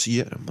Democracy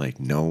yet?" I'm like,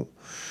 "No,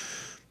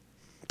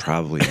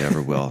 probably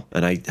never will."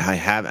 And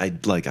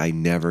I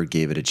never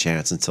gave it a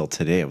chance until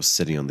today. I was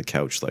sitting on the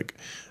couch, like,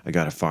 I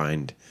gotta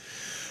find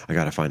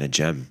a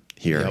gem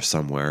here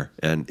somewhere,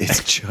 and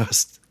it's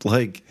just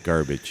like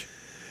Garbage.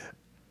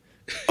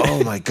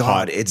 oh my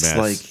god, Hot it's mess.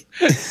 like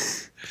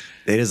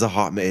it is a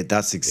hot mess.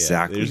 That's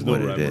exactly there's no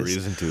what it rhyme or is.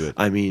 reason to it.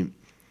 I mean,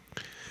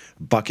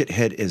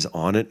 Buckethead is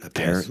on it.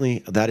 Apparently,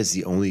 that is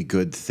the only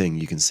good thing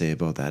you can say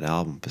about that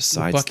album.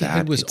 Besides Buckethead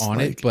that, was it's on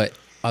like, it, but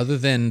other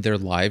than their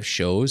live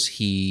shows,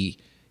 he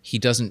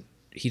doesn't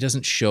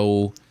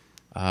show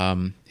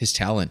his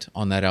talent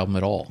on that album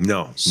at all.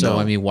 No, So no.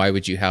 I mean, why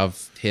would you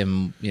have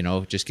him?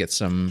 Just get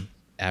some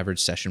average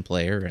session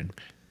player and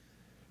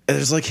and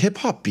there's like hip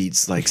hop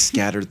beats like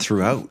scattered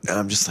throughout. And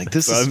I'm just like,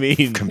 this I is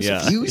mean,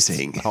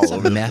 confusing. all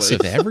over a mess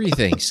of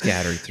everything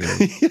scattered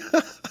through.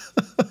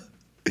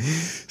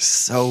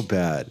 So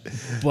bad.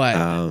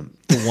 But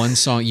the one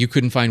song you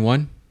couldn't find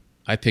one,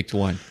 I picked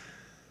one.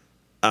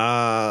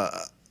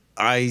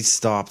 I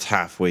stopped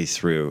halfway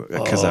through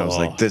because I was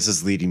like, this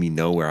is leading me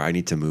nowhere. I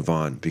need to move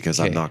on because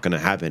I'm Okay. not going to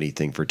have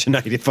anything for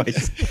tonight if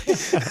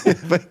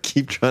I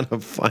keep trying to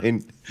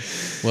find.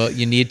 Well,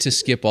 you need to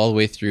skip all the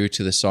way through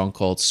to the song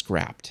called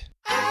 "Scrapped."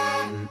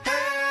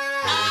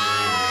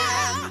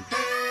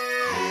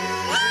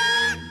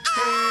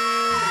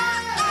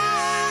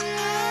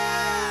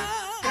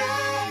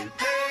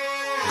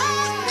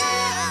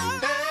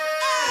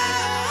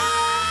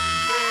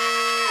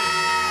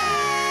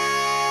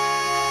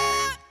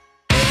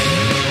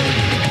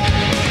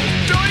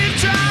 Don't you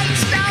try to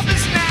stop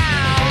us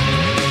now.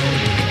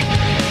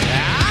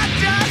 I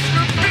just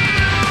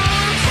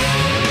refuse.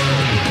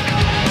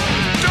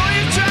 Don't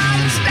you try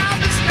to stop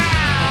us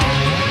now.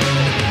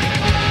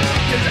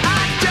 'Cause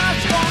I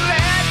just won't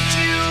let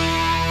you.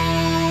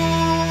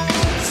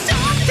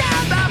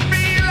 Sometimes I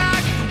feel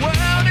like the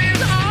world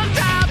is on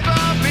top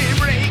of me,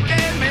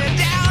 breaking me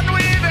down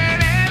with an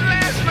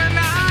endless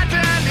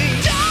monotony.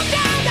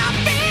 Sometimes I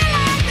feel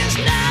like there's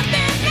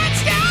nothing that's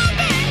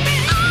stopping me.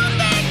 I'll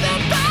make the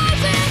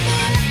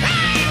possible. I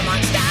am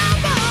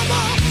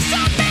unstoppable.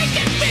 Something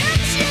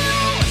convince you.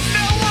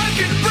 No one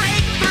can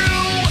break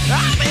through.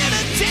 I'm here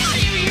to tell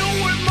you you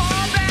were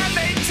more than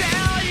they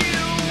tell you.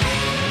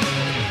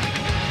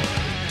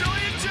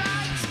 Don't you try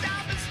to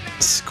stop us now.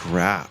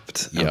 Scrapped.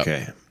 Yep.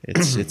 Okay.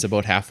 It's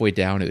about halfway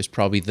down. It was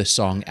probably the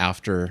song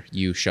after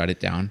you shut it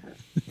down.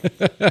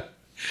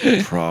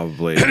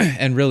 Probably.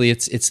 And really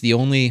it's the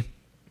only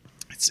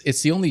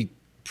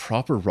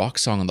proper rock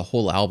song on the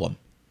whole album.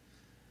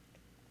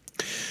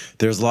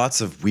 There's lots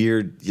of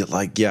weird,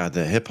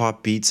 the hip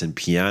hop beats and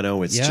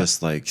piano. It's Yeah.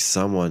 just like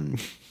someone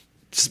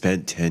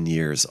spent 10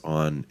 years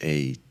on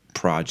a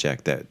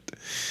project that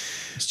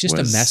It's just a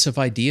was mess of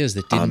ideas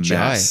that a didn't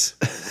mess.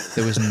 jive.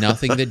 There was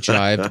nothing that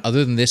jived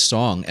other than this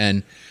song.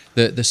 And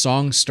the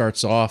song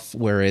starts off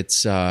where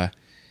it's Axl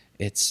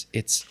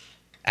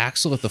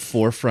at the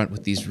forefront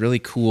with these really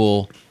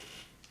cool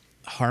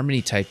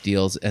harmony type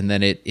deals, and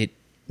then it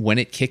when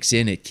it kicks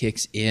in,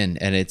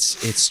 and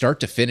it's start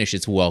to finish,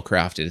 it's well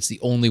crafted. It's the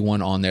only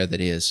one on there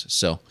that is.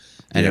 So,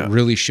 and Yeah. it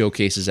really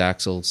showcases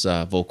Axl's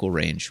vocal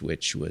range,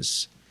 which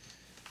was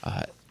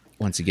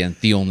once again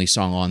the only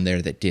song on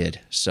there that did.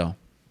 So,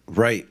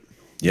 Right.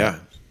 Yeah.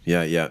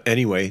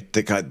 Anyway,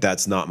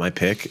 that's not my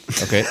pick.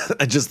 Okay.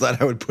 I just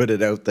thought I would put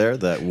it out there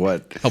that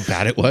how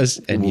bad it was,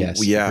 and yes,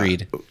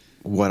 agreed,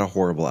 What a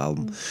horrible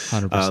album.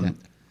 100%.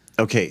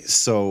 Okay,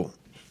 so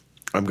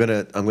I'm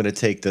gonna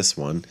take this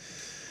one.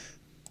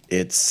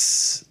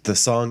 The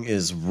song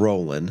is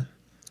 "Rollin'"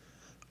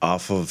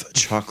 off of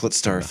Chocolate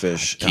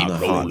Starfish and the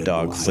hot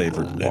dog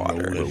flavored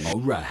water. All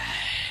right,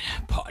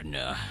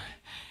 partner.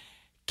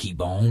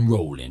 Keep on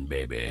rolling,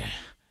 baby.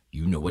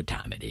 You know what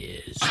time it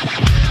is.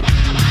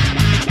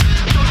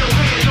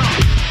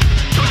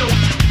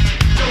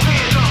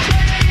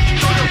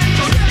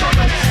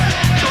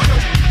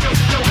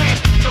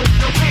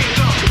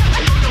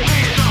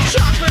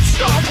 Chocolate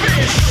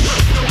starfish.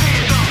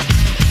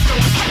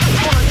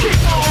 Wanna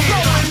keep on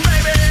rolling,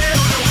 baby.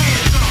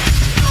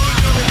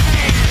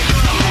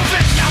 Move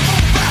it, now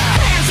move out.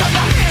 Hands up,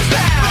 now hands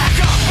down.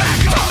 Back up.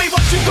 Tell me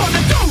what you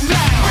gonna do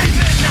now. Breathe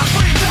in, now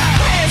breathe out.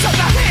 Hands up,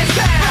 now hands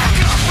down. Back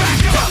up.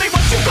 Tell me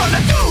what you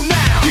gonna do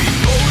now. Keep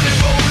rolling,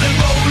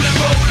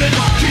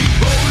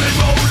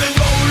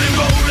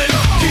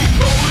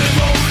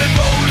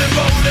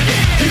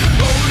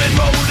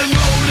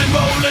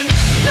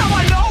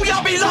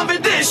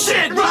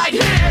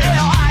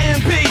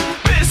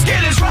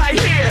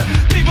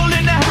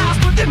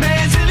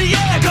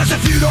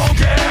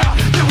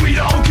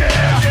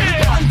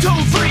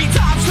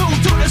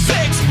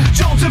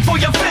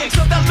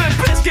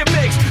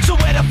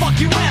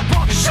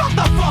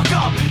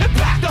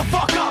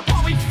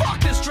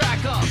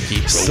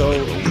 So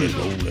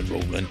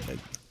rolling.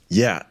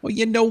 yeah, Well,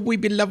 you know we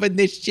be loving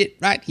this shit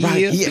right here.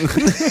 right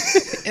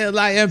here.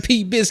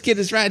 LIMP Biscuit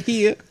is right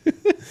here.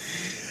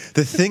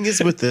 The thing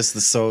is with this,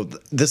 so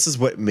this is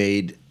what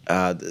made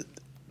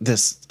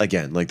this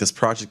again, like this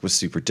project was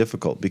super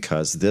difficult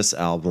because this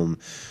album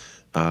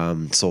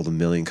sold 1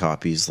 million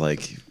copies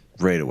like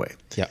right away.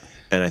 Yeah.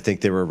 And I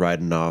think they were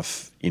riding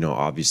off,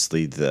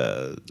 obviously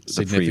the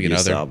Significant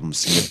previous Other. album,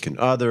 Significant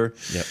Other.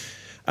 Yep.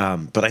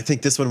 But I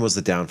think this one was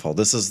the downfall.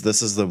 This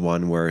is the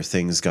one where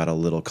things got a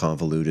little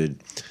convoluted,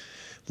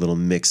 a little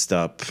mixed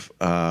up.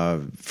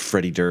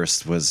 Freddie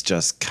Durst was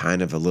just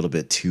kind of a little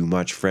bit too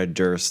much Fred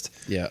Durst.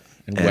 Yeah.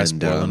 And Wes And,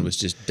 Borland was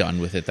just done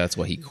with it. That's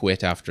why he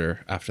quit after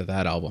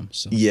that album.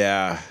 So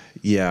Yeah.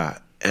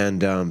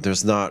 And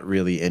there's not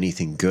really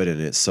anything good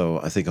in it. So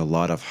I think a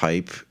lot of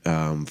hype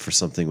for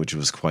something which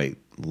was quite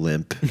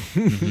limp.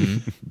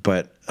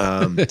 But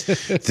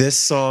this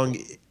song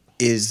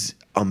is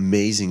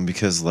amazing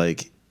because,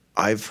 like,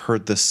 I've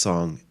heard this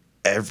song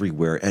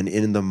everywhere and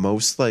in the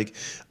most, like,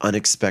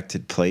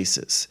 unexpected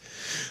places.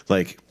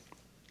 Like,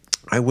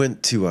 I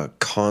went to a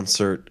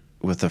concert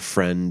with a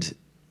friend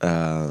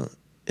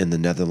in the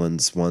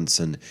Netherlands once,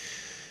 and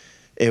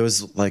it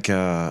was like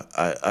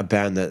a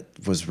band that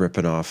was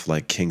ripping off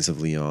like Kings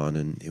of Leon,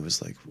 and it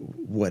was like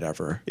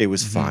whatever. It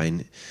was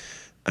fine.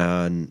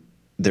 And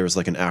there was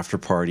like an after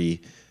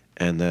party,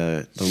 and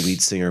the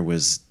lead singer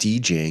was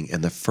DJing,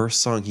 and the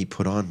first song he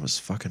put on was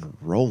fucking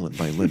Rollin'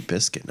 by Limp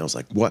Bizkit. And I was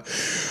like, what?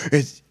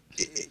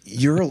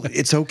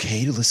 It's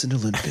okay to listen to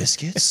Limp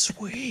Bizkit?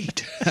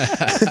 Sweet.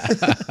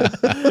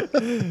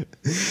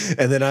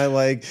 And then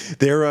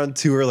they were on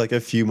tour like a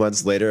few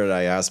months later, and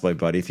I asked my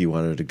buddy if he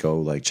wanted to go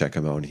like check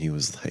him out, and he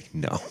was like,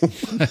 no.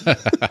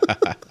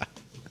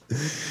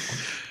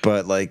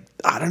 But like,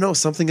 I don't know,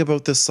 something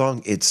about this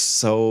song, it's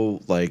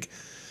so like,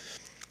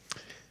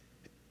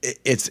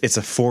 it's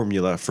a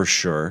formula for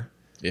sure.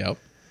 Yep.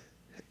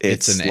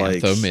 It's an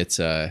like, anthem. It's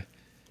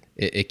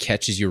it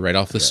catches you right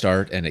off the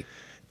start, and it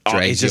it's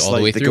drags you just all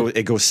the way like through.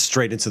 it goes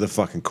straight into the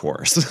fucking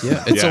chorus.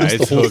 Yeah, it's almost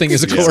the whole thing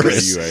is a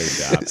chorus.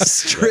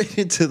 Straight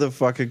into the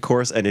fucking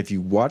chorus. And if you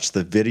watch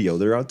the video,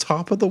 they're on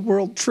top of the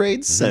World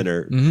Trade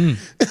Center.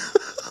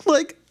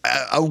 Like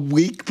a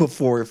week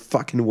before it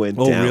fucking went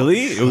down. Oh,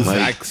 really? It was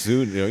Like, that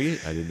soon?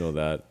 I didn't know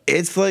that.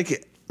 it's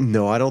like,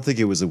 no, I don't think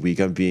it was a week.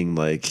 I'm being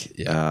like,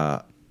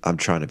 I'm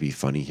trying to be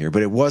funny here,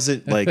 but it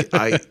wasn't like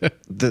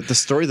the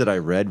story that I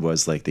read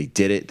was like they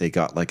did it. They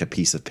got like a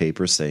piece of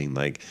paper saying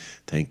like,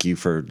 thank you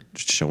for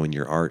showing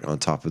your art on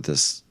top of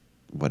this,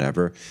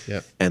 whatever.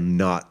 Yep. And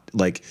not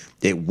like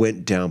it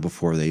went down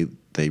before they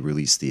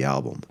released the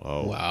album.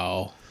 Oh,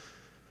 Wow.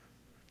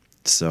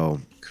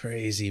 So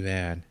Crazy,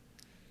 man.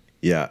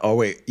 yeah. Oh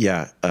wait.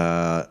 Yeah.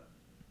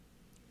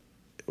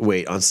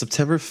 Wait, on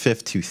September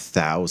 5th,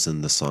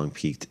 2000, the song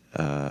peaked.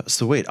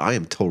 So wait, I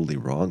am totally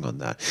wrong on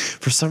that.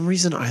 For some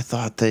reason, I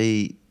thought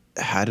they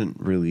hadn't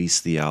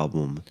released the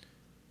album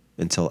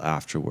until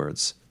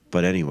afterwards.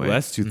 But anyway, well,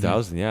 that's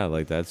 2000. Yeah,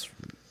 like that's,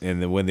 and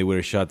then when they would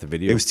have shot the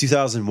video. it was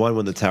 2001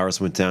 when the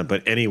towers went down.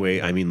 But anyway,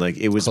 I mean, like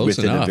it was Close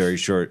within enough. a very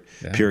short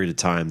Yeah. period of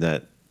time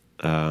that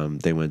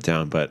they went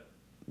down. But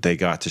they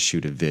got to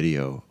shoot a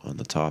video on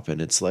the top,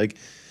 and it's like,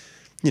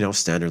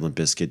 standard Limp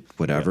Bizkit,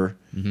 whatever.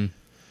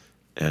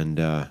 And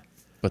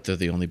But they're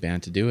the only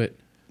band to do it.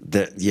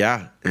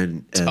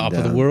 and Top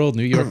of the world,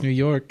 New York, New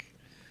York.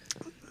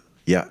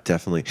 Yeah,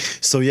 definitely.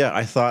 So yeah,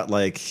 I thought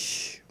like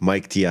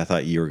Mike D, I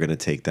thought you were gonna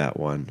take that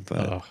one,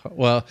 but Oh,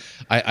 well,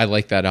 I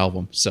like that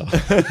album. So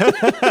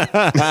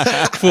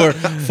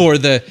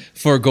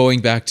for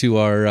going back to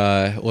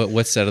our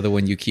what's that other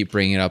one you keep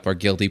bringing up, our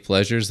guilty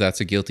pleasures?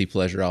 That's a guilty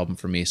pleasure album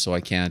for me. So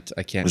I can't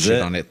Was shit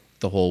it? on it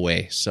the whole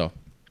way. So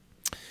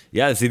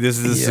Yeah, see, this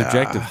is a Yeah.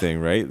 subjective thing,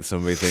 right?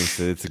 Somebody thinks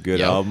that it's a good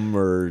Yep. album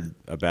or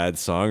a bad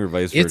song or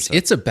vice versa.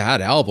 it's a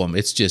bad album.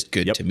 It's just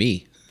good Yep. to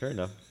me. fair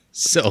enough.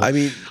 So I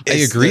mean, I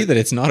it's agree the- that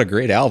it's not a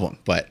great album,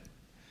 but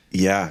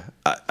yeah,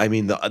 I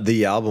mean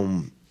the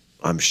album,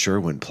 I'm sure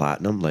went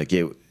platinum. Like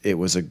it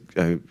was a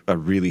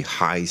really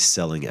high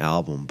selling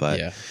album, but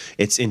Yeah.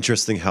 it's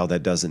interesting how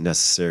that doesn't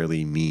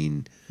necessarily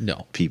mean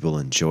No. people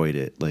enjoyed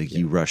it. Like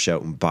you rush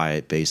out and buy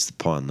it based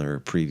upon their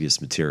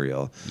previous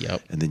material.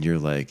 Yep. And then you're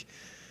like,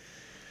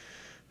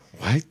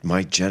 what?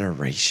 My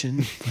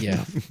generation?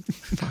 yeah.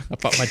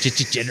 About my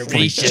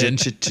generation.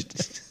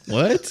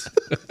 What?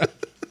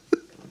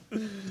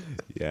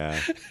 Yeah.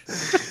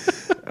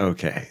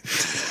 Okay.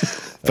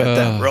 But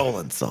that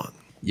Roland song.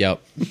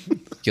 Yep.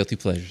 Guilty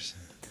pleasures.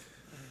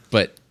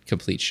 But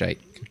complete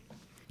shite.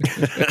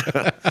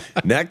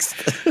 Next.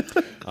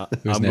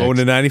 I'm going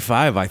to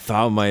 95. I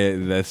thought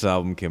this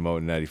album came out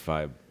in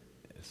 95.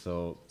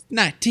 So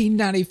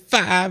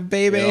 1995,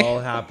 baby. it all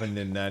happened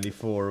in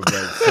 94, but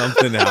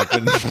something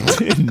happened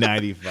in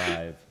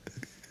 95.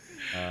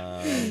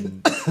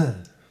 I'm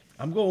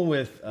going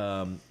with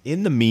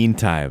In the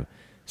Meantime,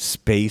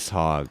 Space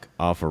Hog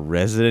off of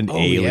Resident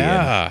Alien.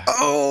 Yeah.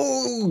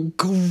 Oh,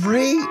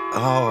 great.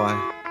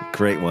 Oh,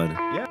 great one.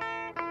 Yeah.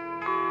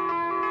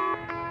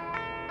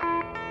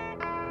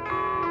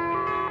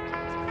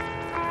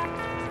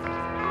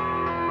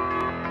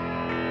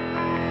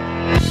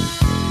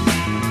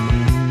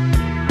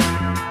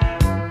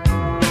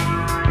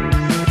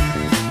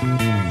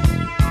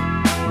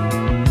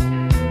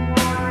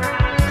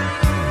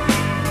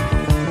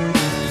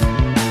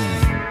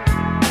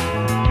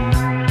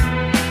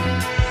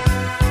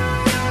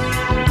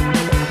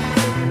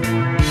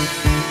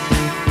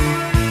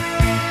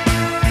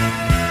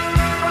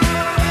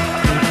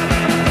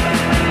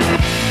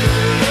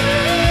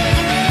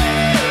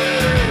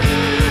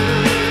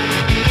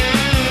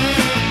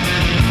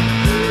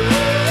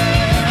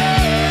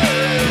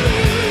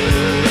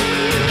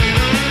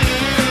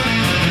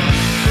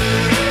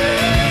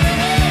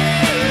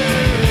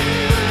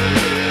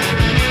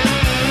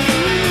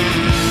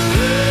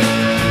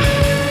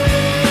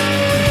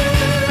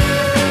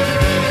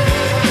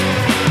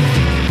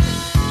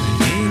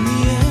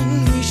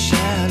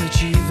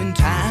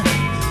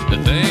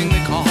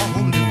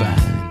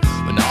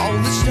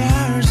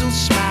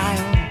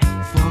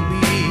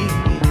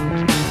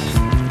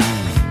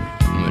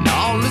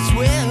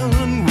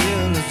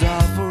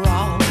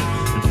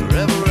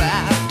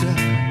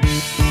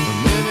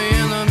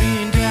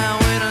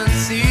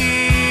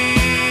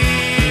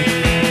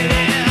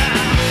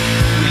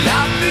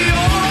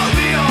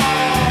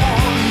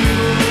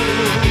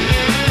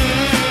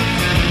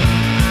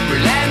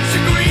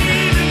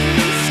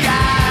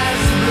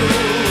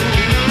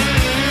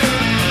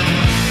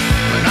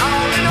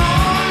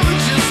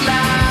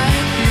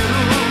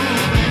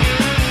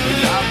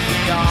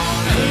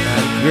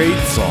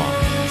 song.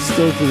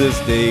 Still to this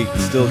day,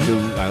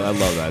 I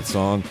love that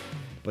song.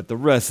 But the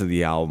rest of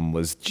the album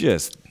was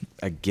just,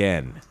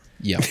 again,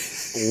 Yep.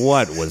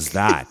 what was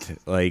that?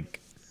 Like,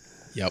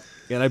 Yep.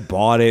 and I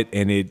bought it,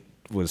 and it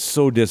was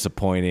so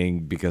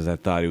disappointing because I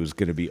thought it was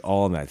going to be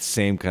all in that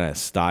same kind of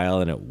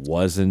style, and it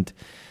wasn't.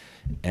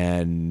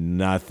 And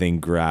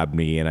nothing grabbed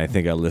me. And I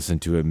think I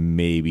listened to it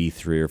maybe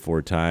 3 or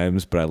 4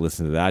 times, but I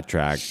listened to that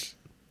track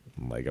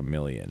like a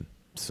million.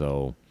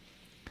 So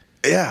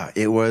Yeah,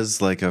 it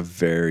was like a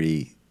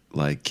very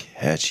like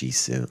catchy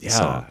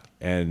song.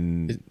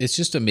 and It's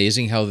just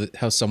amazing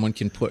how someone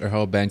can put, or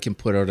how a band can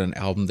put out an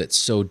album that's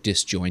so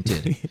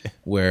disjointed,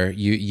 where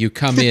you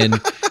come in,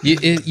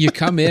 you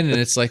come in and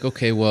it's like,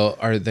 okay, well,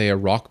 are they a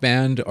rock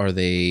band? Are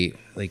they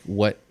like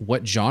what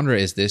genre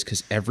is this?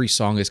 Because every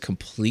song is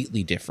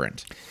completely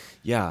different.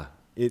 yeah,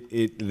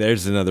 it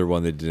there's another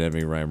one that didn't have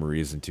any rhyme or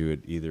reason to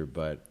it either,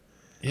 but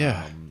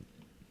Yeah.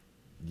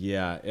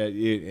 yeah,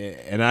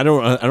 and I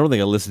don't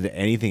think I listened to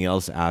anything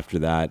else after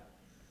that,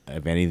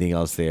 of anything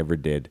else they ever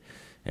did.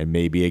 And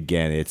maybe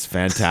again, it's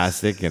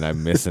fantastic, and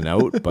I'm missing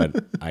out,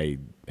 but I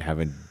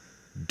haven't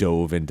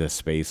dove into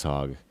Space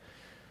Hog.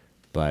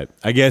 But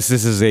I guess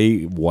this is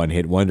a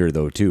one-hit wonder,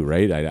 though, too,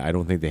 right? I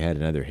don't think they had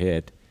another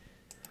hit.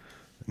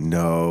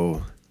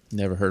 No.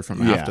 Never heard from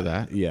them after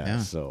that. Yeah.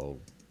 So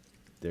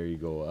there you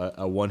go,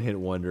 a one-hit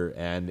wonder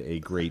and a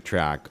great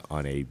track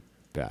on a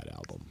bad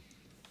album.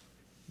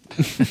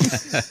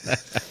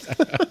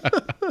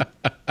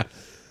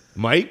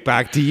 Mike,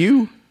 back to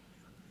you.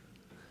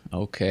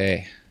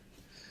 Okay.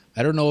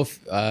 I don't know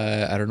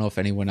if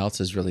anyone else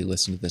has really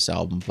listened to this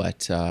album,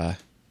 but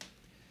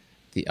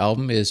the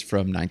album is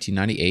from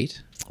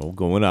 1998. Oh,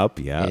 going up,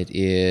 yeah. It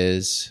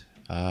is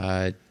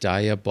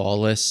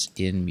Diabolus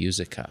in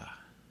Musica.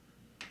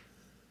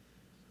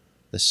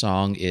 The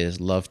song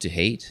is Love to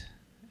Hate,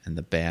 and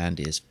the band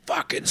is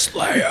fucking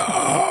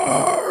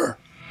Slayer.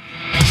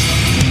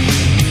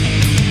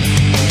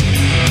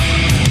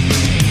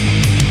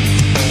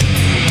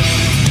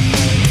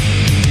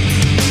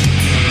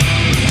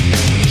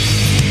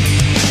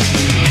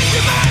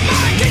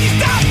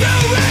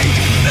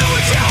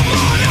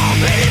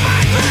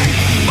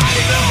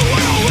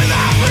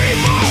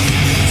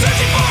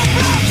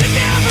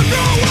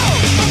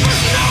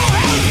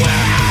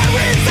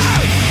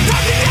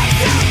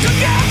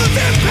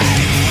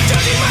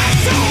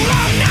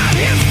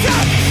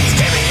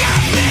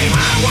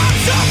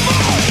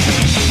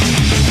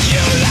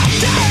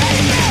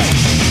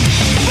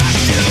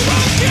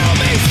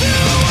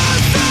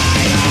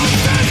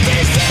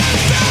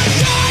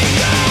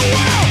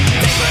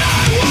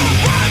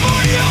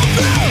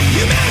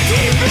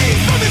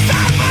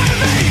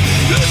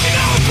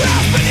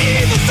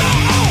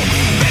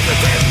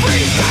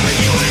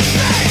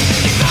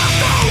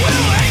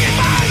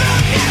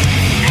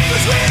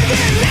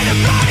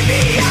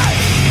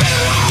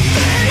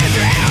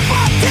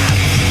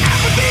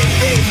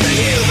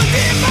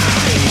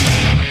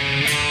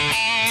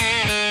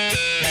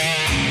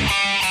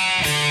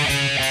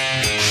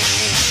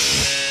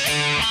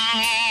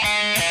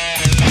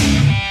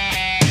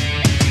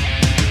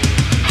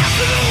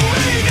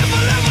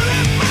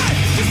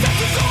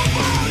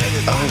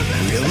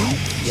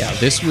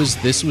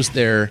 This was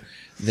their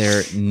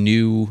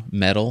new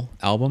metal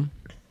album.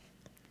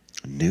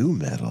 New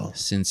metal.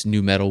 Since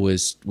new metal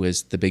was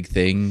the big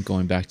thing,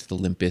 going back to the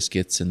Limp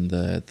Bizkits and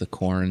the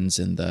Korns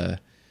and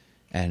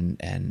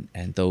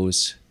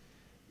those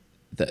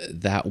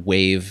that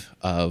wave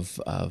of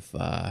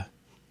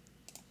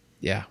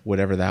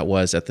whatever that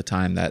was at the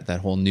time, that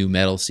whole new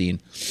metal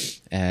scene.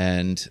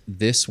 And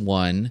this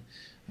one,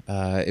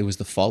 it was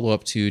the follow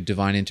up to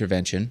Divine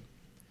Intervention,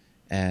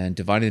 and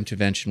Divine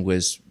Intervention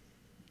was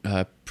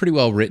pretty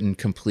well written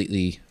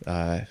completely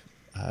by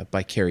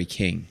Kerry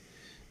King.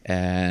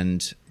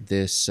 And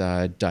this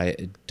I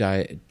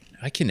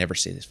can never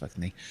say this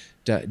fucking thing,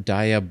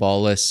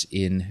 Diabolus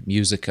in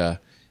Musica,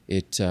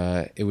 it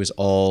was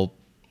all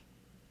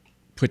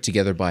put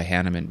together by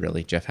Hanneman,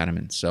 really, Jeff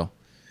Hanneman. So,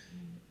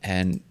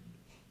 and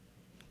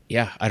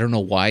yeah, I don't know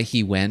why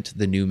he went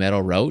the new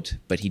metal route,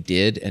 but he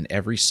did, and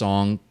every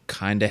song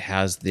kind of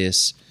has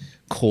this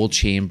cold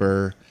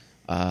chamber,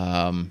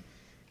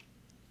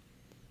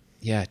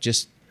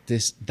 just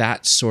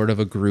that sort of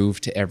a groove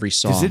to every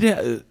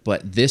song.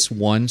 But this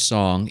one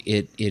song,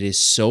 it is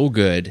so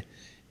good,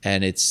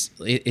 and it's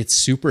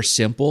super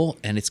simple,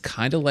 and it's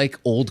kind of like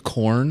old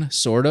Korn,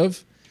 sort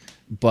of,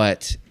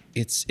 but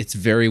it's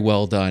very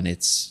well done.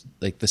 It's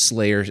like the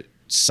Slayer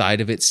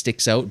side of it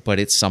sticks out, but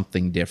it's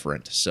something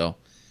different. So,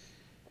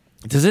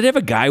 does it have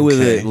a guy with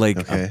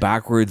a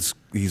backwards?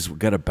 He's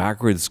got a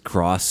backwards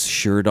cross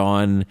shirt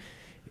on,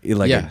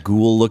 like a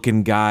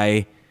ghoul-looking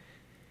guy.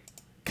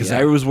 Because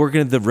I was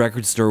working at the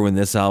record store when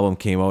this album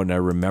came out, and I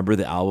remember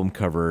the album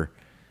cover.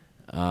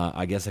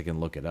 I guess I can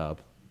look it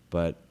up,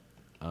 but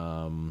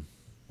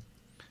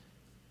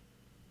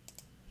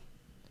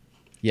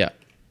yeah.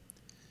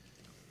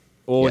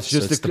 Oh, it's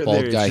just the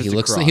bald guy. He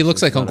looks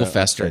like Uncle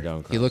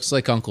Fester. He looks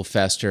like Uncle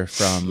Fester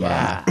from.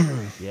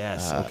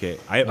 Yes. Okay.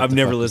 I've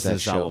never listened to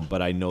this album,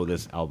 but I know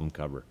this album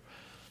cover.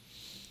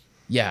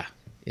 yeah,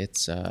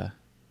 it's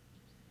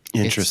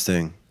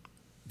Interesting.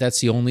 that's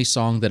the only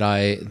song that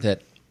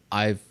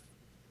I've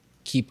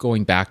keep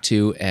going back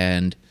to,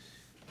 and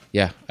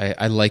yeah,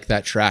 I like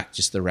that track.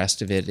 Just the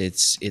rest of it,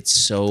 it's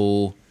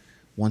so,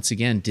 once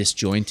again,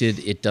 disjointed.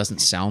 It doesn't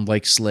sound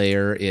like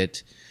Slayer.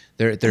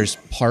 There's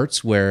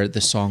parts where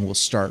the song will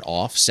start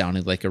off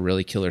sounding like a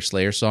really killer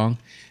Slayer song,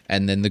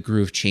 and then the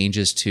groove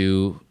changes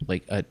to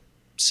like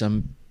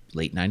some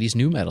late 90s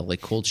new metal,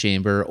 like Cold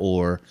Chamber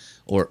or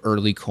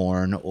early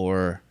Korn,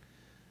 or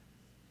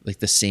like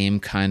the same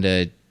kind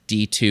of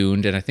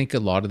detuned. And I think a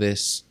lot of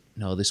this,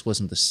 no, this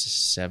wasn't the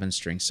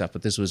 7-string stuff,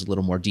 but this was a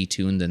little more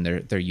detuned than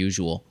their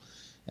usual.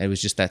 And it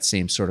was just that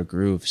same sort of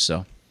groove.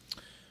 So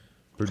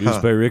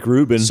Produced by Rick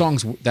Rubin.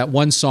 that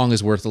one song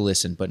is worth a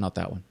listen, but not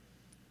that one.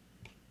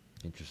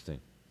 Interesting.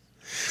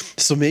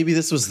 So maybe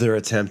this was their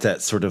attempt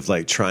at sort of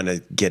like trying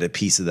to get a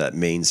piece of that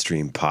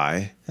mainstream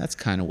pie. That's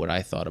kind of what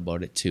I thought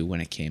about it too when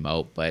it came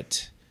out.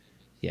 But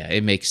yeah,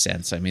 it makes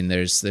sense. I mean,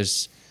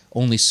 there's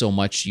only so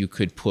much you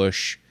could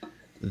push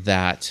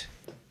that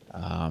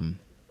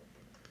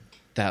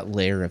that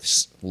layer of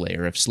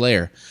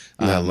Slayer.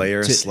 That layer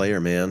of to- Slayer,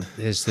 man.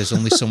 There's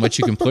only so much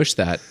you can push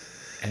that,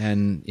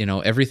 and you know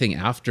everything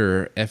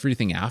after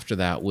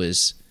that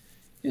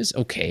is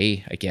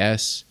okay, I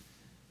guess.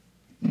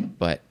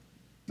 But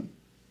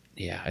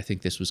yeah, I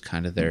think this was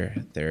kind of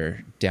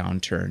their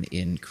downturn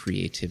in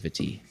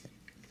creativity.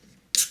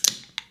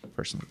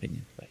 Personal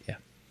opinion, but yeah,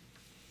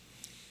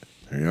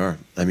 There you are.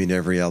 I mean,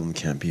 every album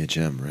can't be a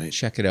gem, right?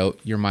 check it out.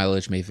 Your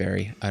mileage may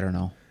vary. I don't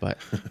know, but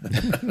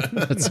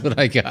that's what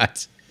I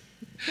got.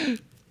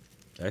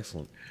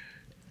 Excellent.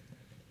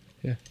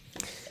 Yeah.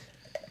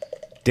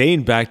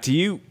 Dane, back to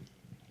you.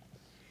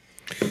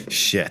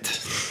 Shit.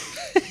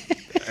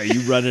 Are you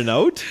running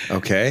out?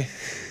 Okay.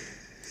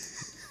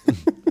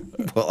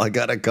 Well, I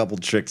got a couple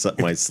tricks up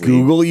my sleeve.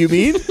 Google, you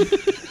mean?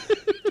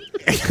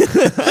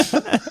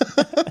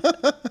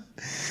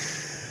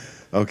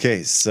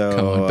 Okay, so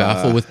Come on,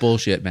 baffle with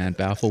bullshit, man.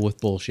 Baffle with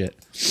bullshit.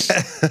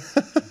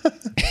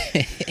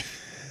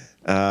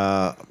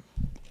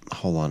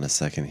 hold on a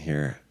second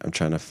here. I'm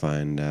trying to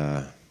find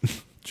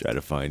Try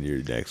to find your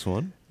next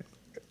one.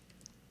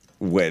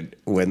 when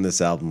this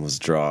album was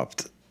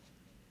dropped.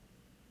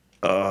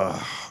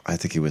 I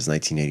think it was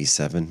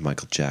 1987.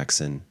 Michael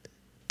Jackson,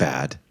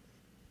 Bad.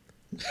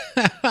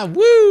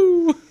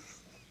 Woo!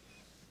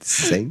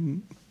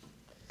 Sing.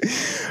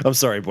 I'm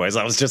sorry, boys.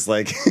 I was just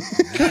like,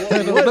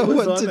 What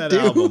was on to that do.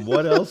 album?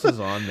 What else is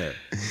on there?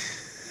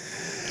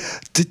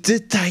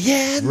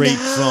 Diana. Great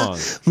song.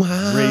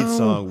 Wow. Great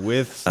song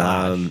with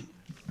Slash.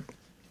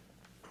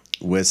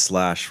 With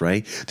Slash,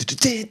 right?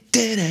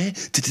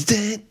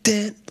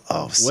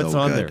 Oh, so What's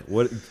on good. there?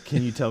 What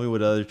can you tell me?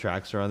 What other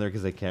tracks are on there?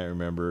 Because I can't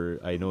remember.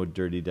 I know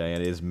Dirty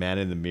Diana is "Man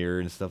in the Mirror"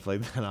 and stuff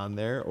like that on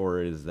there,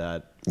 or is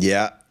that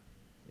Yeah.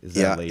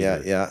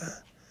 later? Yeah.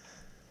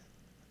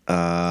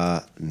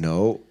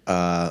 No.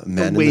 Man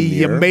The in way the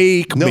you Mirror.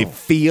 make No. me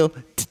feel.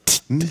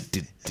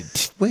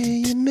 Way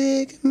you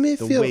make me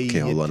The feel. way Okay,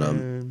 you hold on.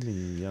 turn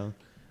me on.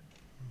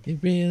 It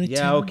really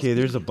Yeah, okay.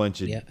 There's a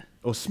bunch of. Yeah.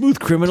 Oh, Smooth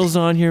Criminals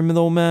on here,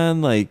 though,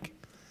 man. Like,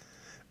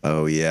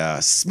 Oh yeah,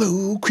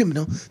 Smooth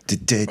Criminal.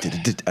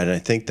 And I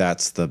think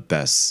that's the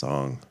best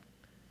song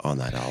on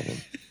that album.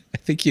 I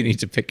think you need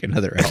to pick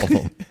another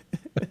album.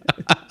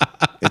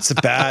 It's a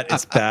bad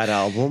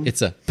album.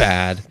 It's a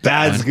bad.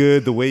 Bad's one.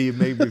 good. The way you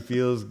make me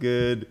feel is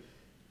good.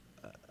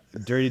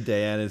 Dirty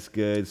Diana's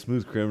good.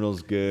 Smooth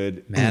Criminal's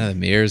good. Man of the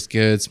Mirror's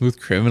good. Smooth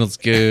Criminal's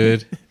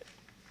good.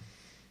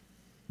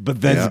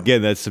 But that's Yeah.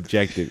 again, that's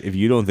subjective. If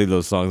you don't think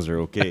those songs are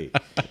okay,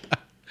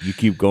 you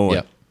keep going.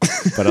 Yep.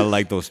 But I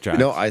like those tracks.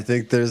 No, I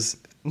think there's.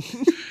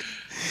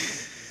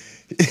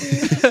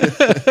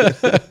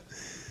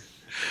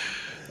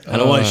 I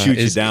don't want to shoot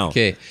you Is- down.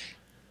 Okay.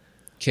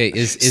 Okay.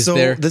 Is So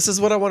there? this is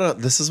what I want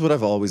to. This is what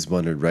I've always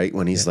wondered, right?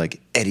 When he's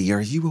like, Eddie,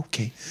 are you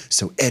okay?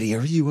 So Eddie,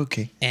 are you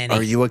okay? Annie.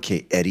 Are you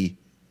okay, Eddie?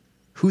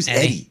 Who's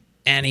Eddie?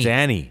 Annie.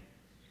 Danny.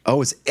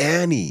 Oh, it's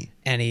Annie.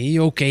 Annie, are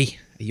you okay?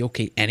 Are you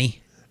okay,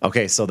 Annie?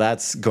 Okay, so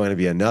that's going to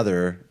be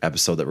another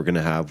episode that we're going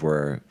to have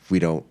where we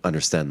don't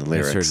understand the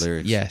lyrics. Misheard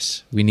lyrics.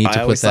 Yes, we need I to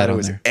put always that thought it on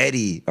was there.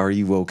 Eddie. Are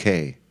you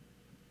okay?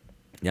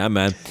 Yeah,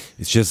 man.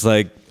 It's just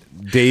like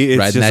it's Riding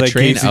just that like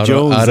train Casey out of-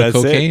 Jones. out of That's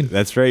cocaine. it.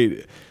 That's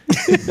right.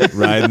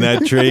 Riding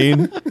that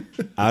train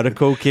out of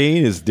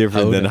cocaine is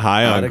different Out than of-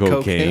 high out on of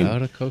cocaine.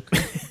 Out of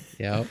cocaine.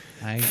 Yep.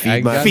 I my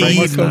got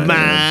Feed my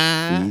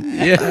my-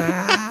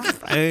 Yeah.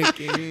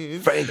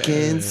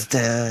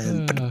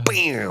 Frankenstein.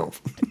 Bam.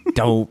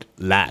 Don't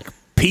like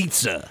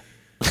pizza.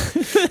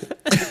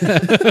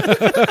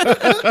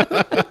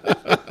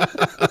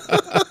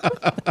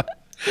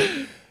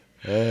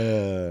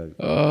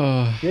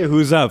 Okay,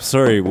 who's up?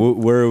 Sorry,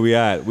 where are we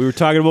at? We were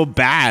talking about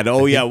Bad.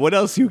 Oh yeah, what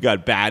else you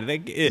got? Bad.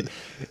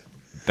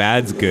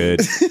 Bad's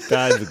good.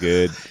 Bad's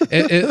good.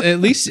 at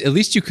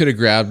least you could have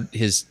grabbed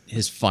his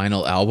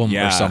final album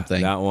Yeah, or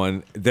something. that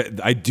one.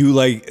 I do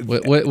like.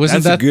 Wasn't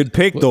that's that a good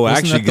pick though?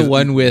 Wasn't Actually, that the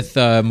one with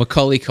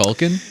Macaulay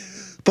Culkin?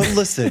 But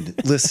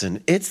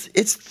listen,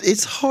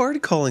 it's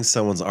hard calling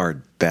someone's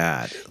art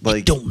bad.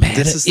 Like, Don't matter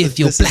this is if the-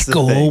 you're this is black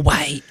the or thing.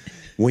 white.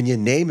 When you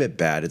name it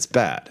bad, it's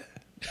bad.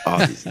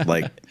 Obviously,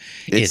 like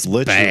it's It's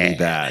literally bad.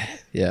 bad.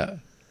 Yeah.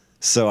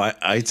 So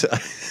I took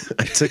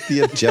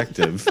the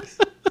objective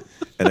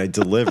and I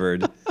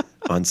delivered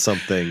on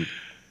something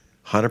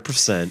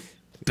 100%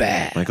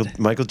 Bad.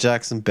 Michael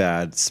Jackson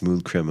bad,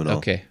 Smooth Criminal.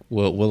 Okay,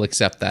 we'll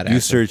accept that. You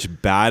answer.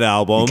 search bad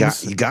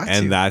albums, You got to.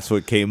 and that's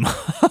what came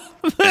up.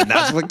 And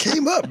that's what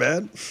came up,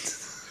 man.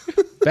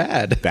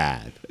 bad.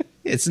 Bad.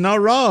 It's not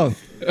wrong.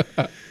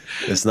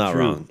 It's not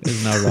wrong.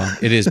 It's not wrong.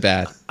 It is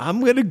bad. I'm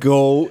gonna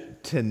go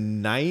to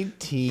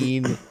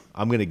 19.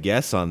 I'm gonna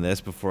guess on this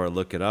before I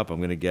look it up. I'm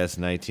gonna guess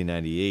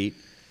 1998.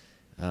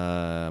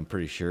 I'm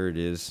pretty sure it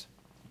is.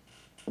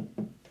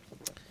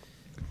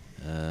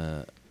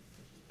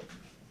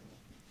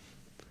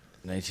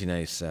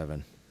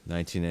 1997.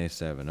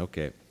 1997.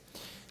 Okay.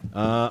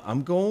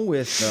 I'm going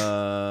with.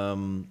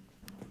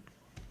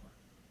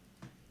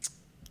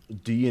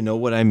 Do you know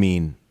what I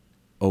mean?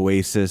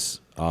 Oasis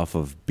off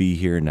of "Be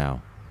Here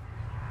Now."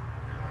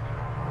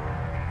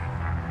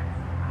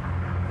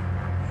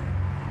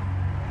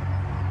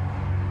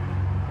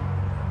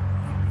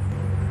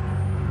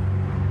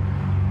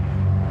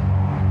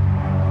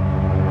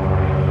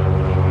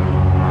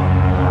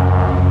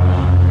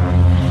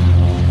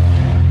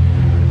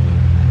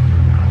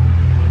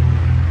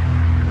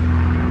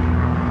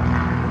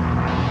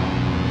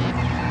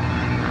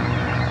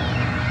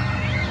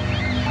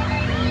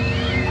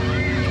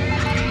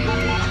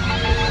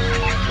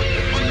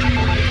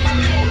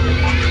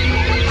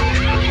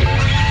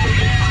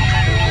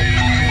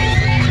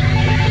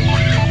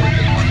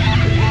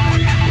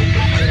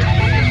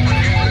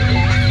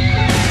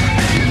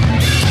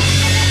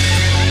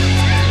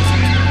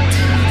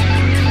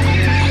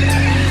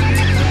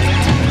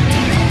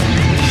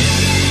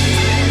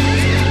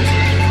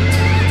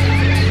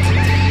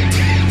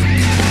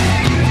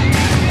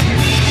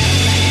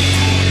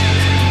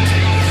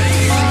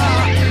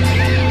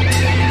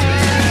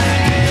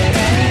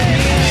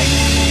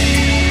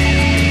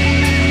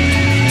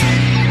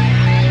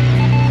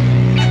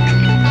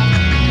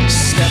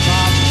 Step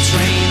off the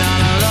train on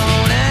a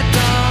lone at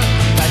dawn,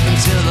 back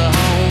into the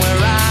home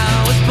where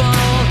I was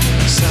born.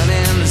 Sun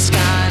in the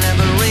sky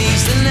never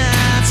raised the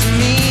night to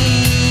me.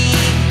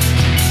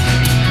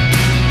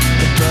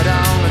 They put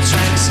on the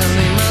tracks and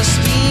they must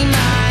be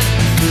mine.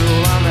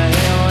 Fuel on the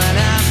hill and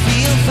I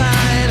feel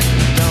fine.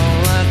 Don't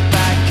look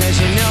back 'cause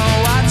you know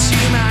what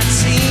you might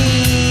see.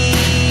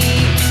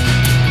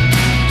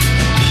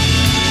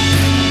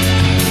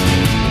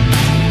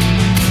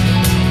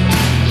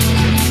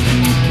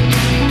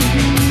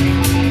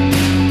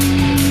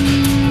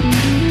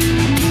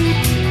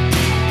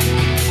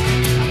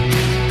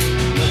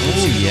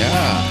 Oh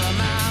yeah.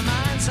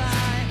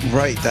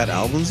 Right, that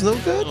album's no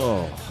good.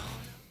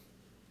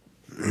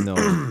 No.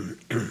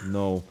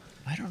 No.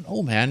 I don't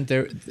know, man.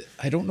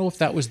 I don't know if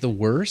that was the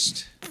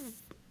worst.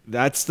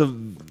 That's the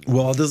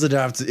Well, does it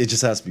have to? It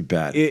just has to be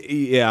bad.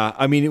 yeah.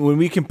 I mean, when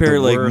we compare, The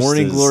like, worst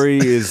Morning is- Glory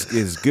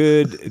is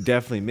good,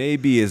 definitely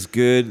maybe is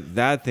good.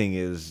 That thing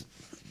is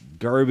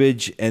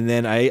garbage. And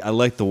then I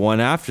like the one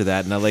after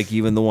that, and I like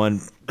even the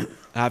one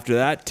after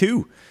that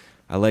too.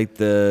 I like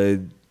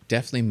the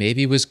Definitely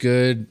maybe was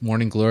good.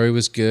 Morning Glory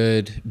was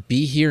good.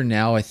 Be Here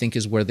Now, I think,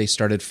 is where they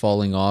started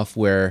falling off,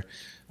 where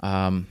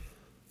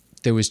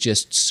there was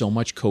just so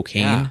much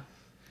cocaine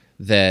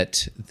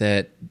that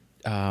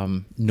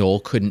Noel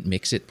couldn't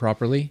mix it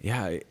properly.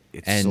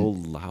 it's And so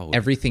loud.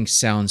 Everything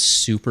sounds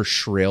super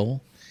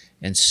shrill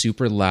and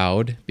super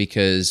loud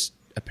because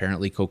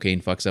apparently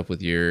cocaine fucks up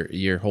with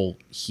your whole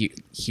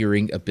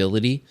hearing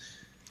ability.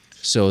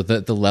 So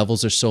the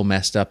levels are so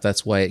messed up.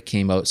 That's why it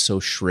came out so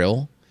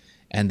shrill,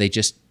 and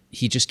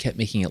he just kept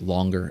making it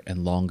longer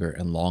and longer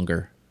and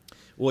longer.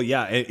 Well,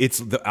 yeah, it's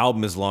the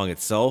album is long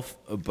itself,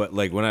 but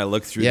like when I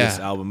look through Yeah. this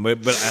album, but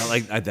I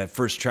like that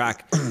first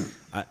track.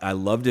 I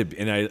loved it,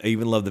 and I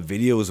even love the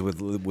videos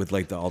with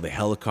like all the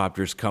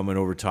helicopters coming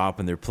over top,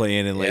 and they're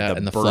playing and like Yeah, the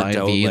and the burnt flying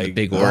out V and the like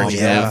big orange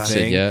maps,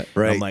 thing. yeah. And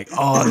Right. I'm like,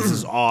 oh, this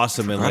is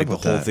awesome, and like the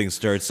about whole that. thing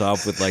starts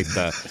off with like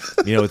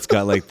it's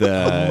got like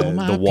the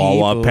my wah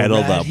wah people pedal,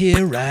 right the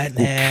here, right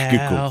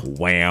now.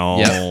 wow,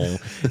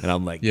 Yep. and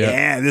I'm like, Yep.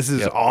 yeah, this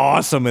is Yep.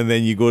 awesome. And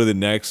then you go to the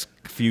next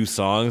few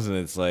songs, and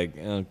it's like,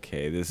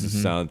 okay, this is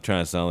Mm-hmm.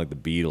 trying to sound like the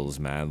Beatles,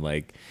 man.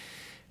 Like,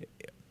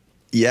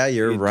 Yeah,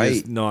 you're it's right.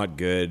 just not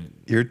good.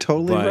 You're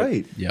totally But-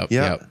 right. Yep,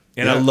 Yeah. yep.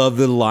 And I love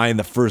the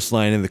first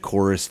line in the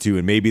chorus too.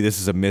 And maybe this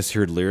is a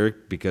misheard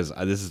lyric because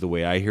this is the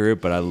way I hear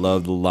it, but I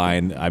love the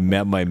line, I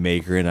met my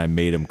maker and I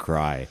made him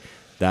cry.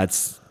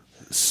 That's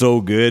so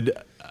good.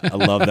 I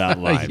love that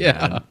line.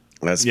 Yeah. Man.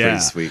 That's Yeah.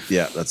 pretty sweet.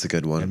 Yeah, that's a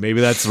good one. And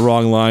maybe that's the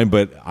wrong line,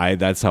 but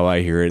that's how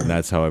I hear it, and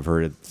that's how I've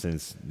heard it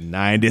since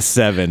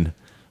 '97.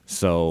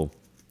 So,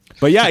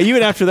 but yeah,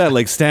 even after that,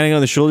 like Standing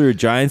on the Shoulder of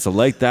Giants, I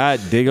like that.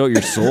 Dig Out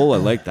Your Soul, I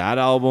like that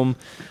album.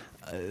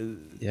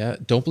 Yeah,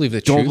 Don't Believe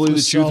the Don't Truth Believe the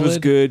was Truth was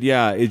solid. good.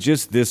 Yeah, it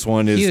just this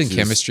one is Heathen just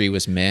Chemistry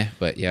was meh,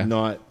 but yeah.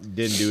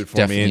 didn't do it for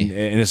Definitely.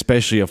 me, and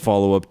especially a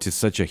follow up to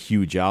such a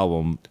huge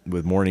album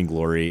with Morning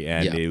Glory,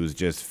 and Yeah. it was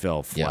just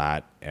fell Yeah.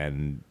 flat.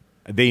 And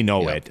they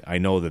know Yeah. it. I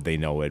know that they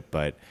know it,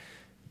 but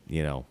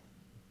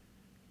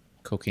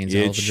Cocaine's a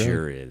hell it of a drug.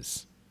 sure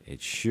is.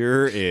 It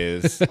sure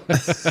is.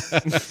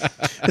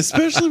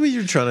 Especially when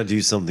you're trying to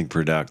do something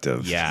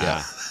productive.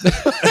 Yeah.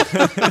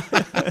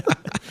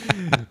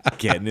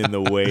 Getting in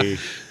the way.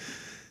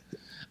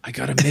 I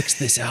gotta mix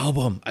this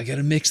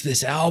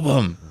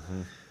album.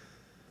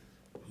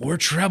 More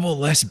treble,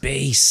 less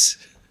bass.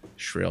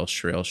 Shrill,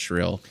 shrill,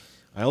 shrill.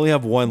 I only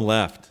have one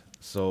left.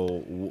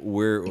 So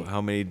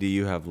how many do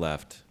you have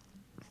left?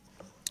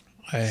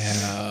 I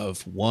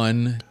have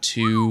one,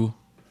 two.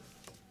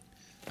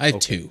 I have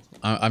two.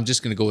 I'm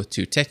just gonna go with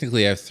two.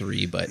 Technically, I have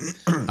three, but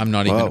I'm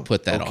not even gonna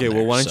put that on. Okay, well,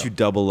 there, why don't so. you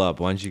double up?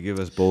 Why don't you give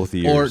us both of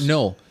Or yours?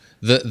 no,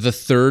 the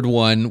third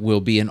one will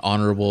be an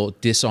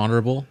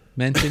dishonorable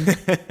mention.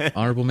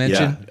 Honorable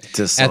mention Yeah, at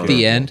dishonorable.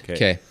 the end.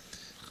 Okay.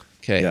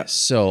 Okay. Yeah.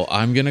 So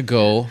I'm gonna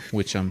go,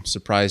 which I'm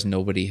surprised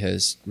nobody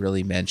has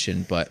really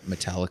mentioned, but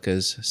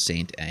Metallica's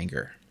Saint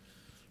Anger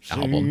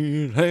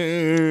album.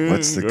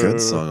 What's the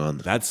good song on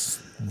that? That's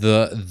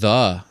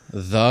The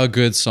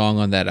good song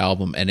on that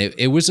album, and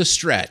it was a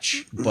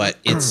stretch, but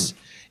it's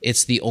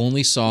the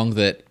only song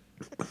that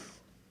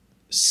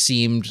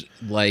seemed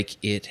like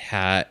it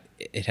had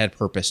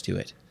purpose to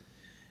it,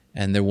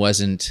 and there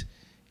wasn't,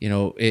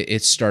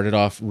 it started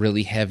off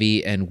really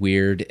heavy and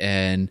weird,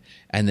 and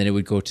then it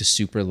would go to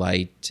super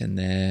light, and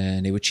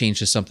then it would change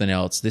to something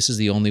else. This is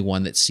the only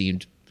one that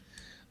seemed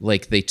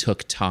like they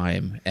took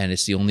time, and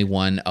it's the only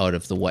one out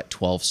of the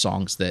 12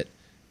 songs that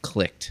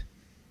clicked,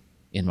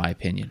 in my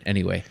opinion.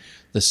 Anyway,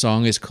 the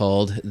song is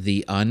called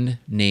The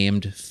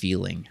Unnamed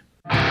Feeling.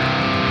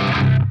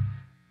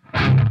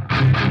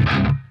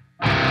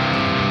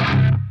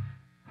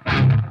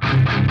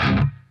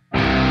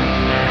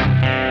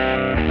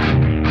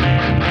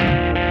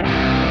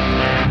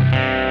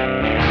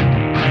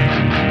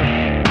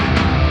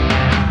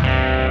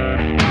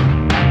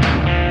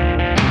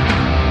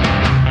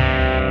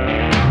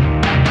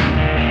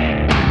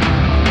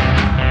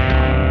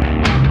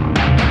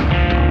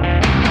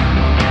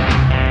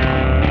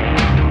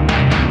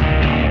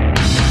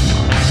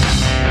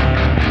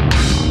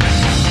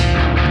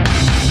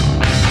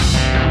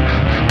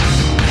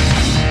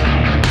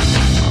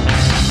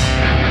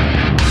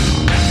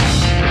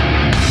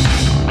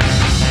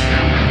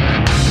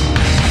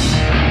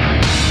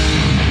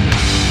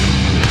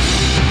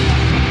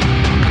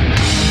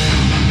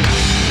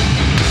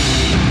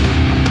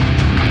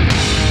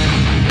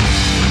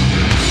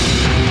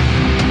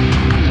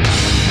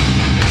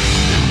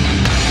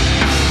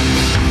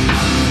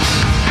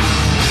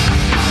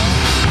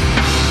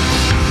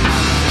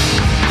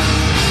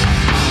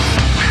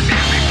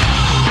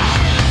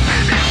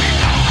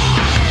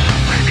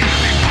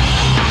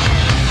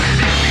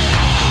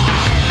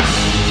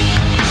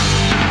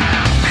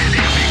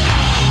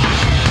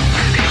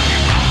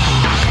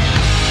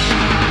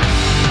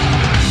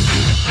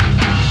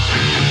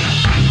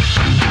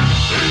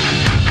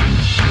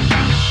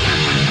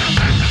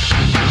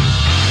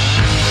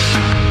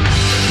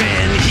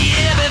 Been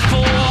here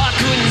before,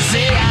 couldn't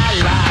say I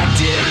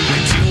liked it.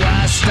 Where do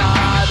I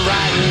start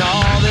writing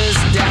all this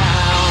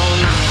down?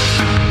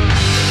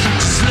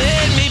 Just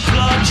let me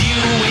plug you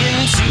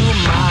into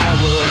my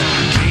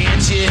world.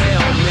 Can't you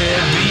help me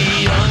be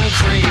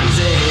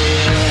uncrazy?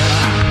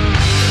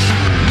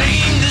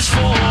 Name this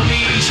for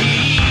me,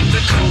 keep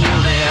the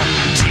cold air,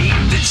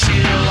 take the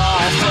chill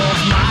off of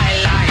my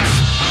life.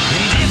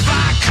 And if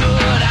I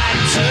could, I'd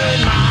turn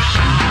my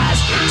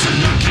eyes to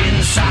look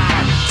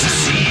inside to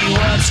see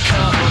what's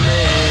coming.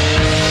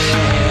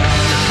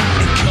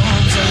 It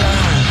comes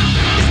alive,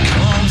 it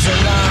comes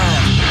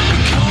alive,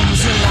 it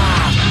comes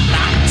alive.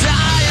 I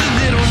die a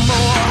little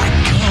more. It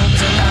comes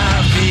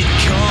alive, it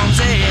comes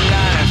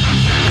alive,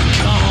 it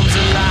comes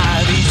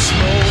alive. Each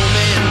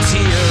moment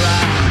here,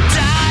 I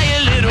die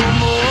a little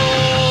more.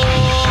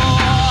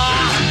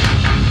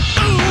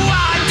 Ooh,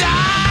 I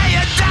die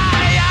a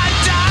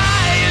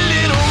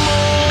little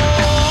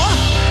more.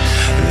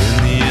 And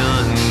the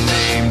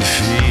unnamed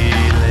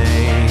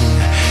feeling,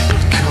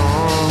 it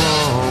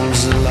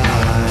comes alive.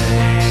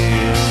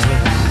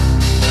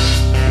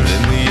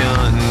 Then the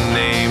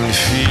unnamed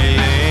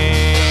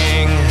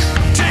feeling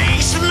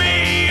takes me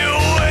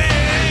away.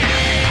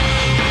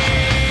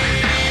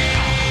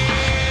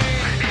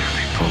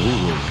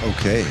 Oh,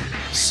 okay.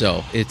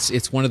 So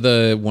it's one of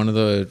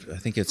the I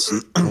think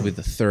it's probably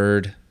the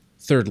third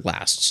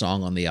last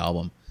song on the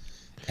album,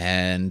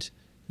 and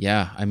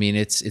yeah, I mean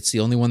it's the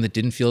only one that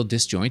didn't feel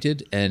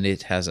disjointed, and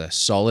it has a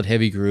solid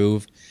heavy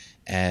groove,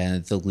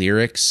 and the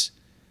lyrics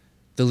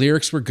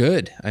were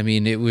good. I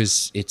mean it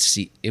was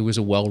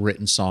a well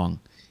written song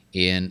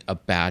in a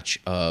batch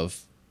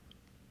of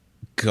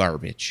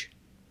garbage.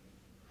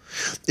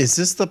 Is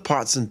this the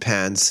Pots and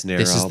Pans snare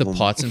This is album? the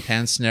Pots and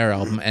Pans snare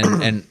album,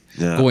 and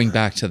Yeah. going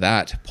back to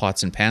that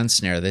Pots and Pans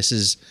snare, this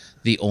is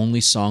the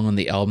only song on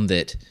the album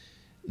that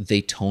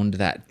they toned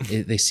that.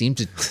 They seem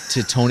to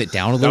tone it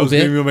down a That little was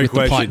going bit to be my with the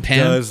pot question. and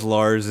pan Does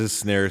Lars's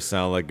snare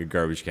sound like a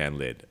garbage can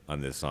lid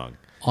on this song?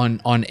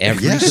 on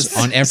every Yes.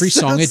 on every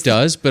song Sounds it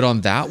does, but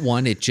on that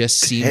one it just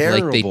seemed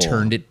like they terrible.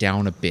 turned it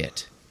down a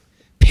bit.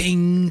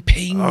 Ping,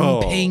 ping,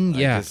 ping. I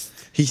Yeah. just-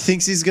 He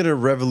thinks he's gonna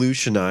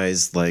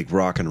revolutionize like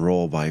rock and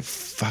roll by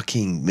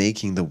fucking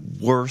making the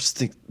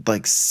worst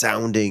like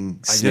sounding.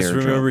 I snare just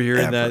remember drum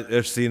hearing ever. that,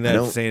 or seeing I that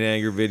don't- Saint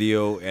Anger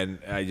video, and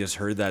I just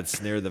heard that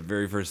snare the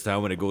very first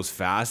time when it goes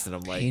fast, and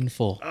I'm like,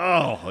 Painful.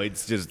 oh,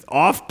 it's just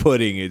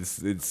off-putting.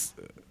 It's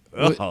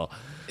oh.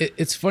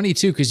 It's funny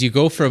too because you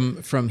go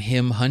from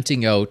him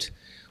hunting out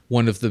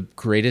one of the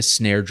greatest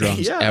snare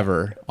drums Yeah.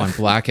 ever on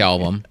Black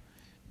Album,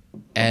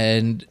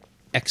 and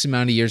X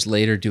amount of years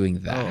later doing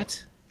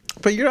that.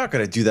 But you're not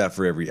gonna do that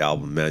for every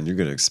album, man. You're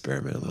gonna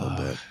experiment a little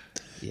bit.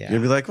 Yeah. You're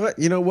gonna be like, what?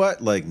 You know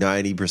what? Like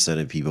 90%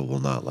 of people will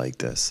not like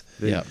this,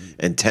 Yeah.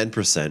 and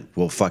 10%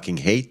 will fucking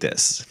hate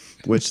this,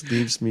 which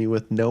leaves me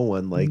with no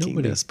one liking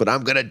Nobody. this. But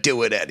I'm gonna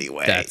do it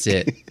anyway. That's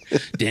it.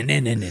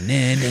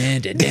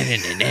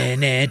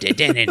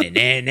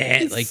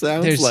 Like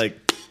Sounds there's like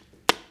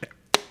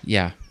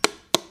yeah,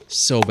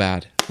 so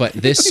bad. But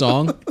this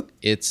song,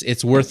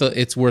 it's worth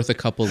a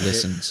couple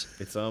listens.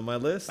 It's on my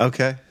list.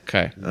 okay.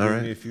 Okay. All Give me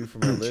a right. few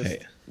from my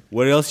list.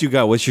 What else you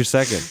got? What's your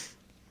second?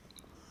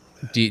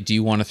 Do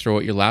you want to throw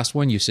out your last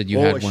one? You said you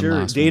had one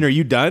last Dane, one. are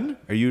you done?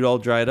 Are you all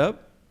dried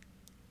up?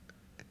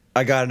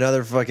 I got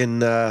another fucking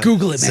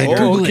Google it, man. singer.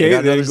 Google I it.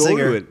 got then another go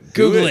singer. to it.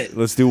 Google Do it.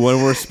 Let's do one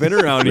more spin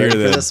around here Ready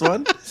for then. this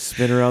one?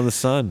 Spin around the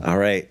sun. All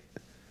right.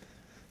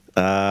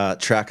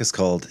 Track is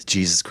called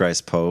Jesus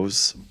Christ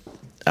Pose.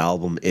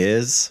 Album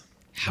is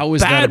How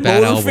is that a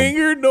bad album?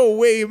 Motorfinger? No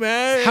way,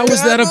 man. How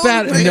is that a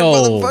bad? Motorfinger, No,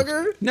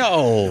 motherfucker. no,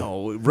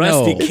 Oh,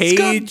 Rusty no. It's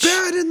got Cage.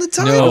 bad in the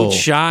title. No,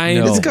 Shine.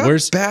 No. It's got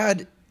Where's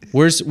bad.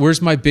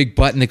 where's my big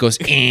button that goes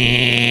with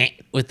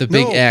the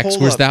big No, X?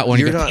 hold Where's up. that one?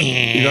 You You're go, not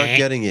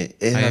getting it.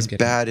 It I am has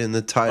getting bad in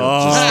the title.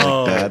 Just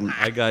Oh, like bad.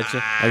 I got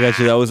you. I got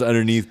you. That was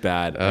underneath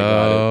bad. I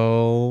got it.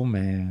 Oh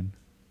man,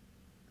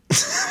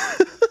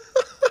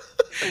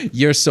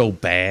 you're so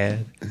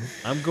bad.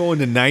 I'm going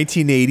to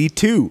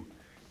 1982.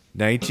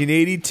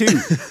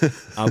 1982.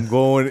 I'm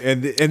going,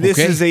 and this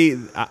Okay.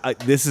 is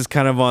this is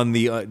kind of on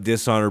the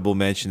dishonorable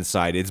mention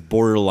side. It's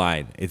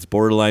borderline. It's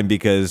borderline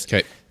because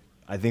Okay.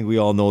 I think we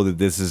all know that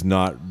this is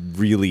not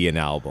really an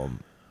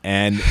album,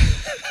 and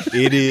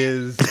it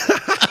is.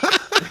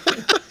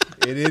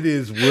 And it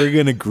is. We're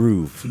gonna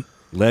groove.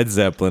 Led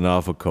Zeppelin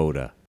off of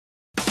Coda.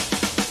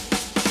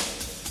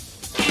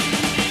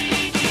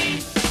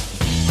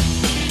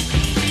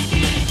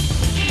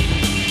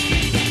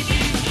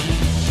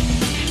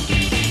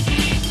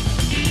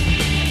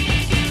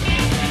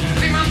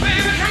 See my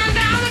baby coming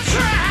down the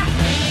track.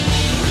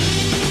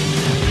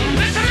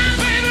 Listen, my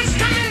baby's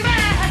coming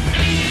back.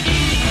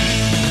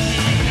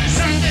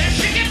 Someday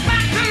she'll get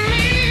back to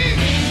me.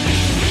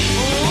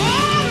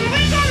 Oh,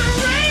 we're gonna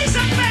raise a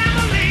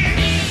family.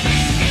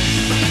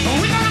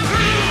 We're gonna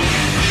groove,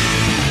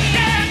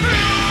 yeah,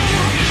 groove,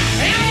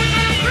 and we're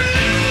gonna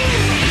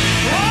groove.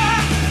 Oh,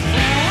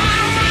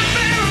 my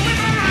baby, we're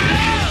gonna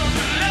love.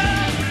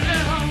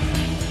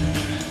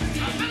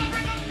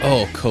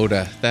 Oh,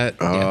 Coda. That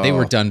yeah, they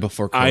were done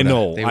before Coda. I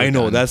know. They were I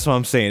know. done. That's what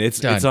I'm saying. It's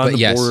Done, on but the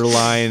yes.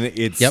 borderline.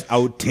 It's Yep.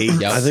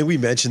 outtake. Yep. I think we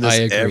mentioned I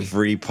this agree.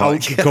 every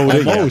podcast.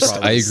 Coda, yeah. Almost.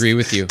 I agree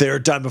with you. They're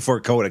done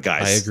before Coda,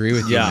 guys. I agree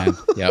with Yeah. you,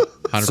 man. Yep.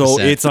 100%. So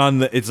it's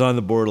on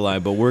the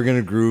borderline, but we're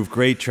gonna groove.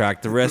 Great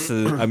track. The rest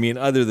of I mean,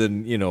 other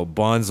than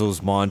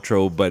Bonzo's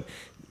Montreux, but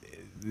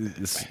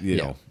it's, you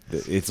know,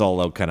 it's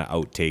all out kind of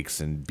outtakes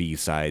and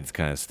B-sides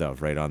kind of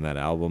stuff right on that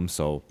album.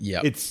 So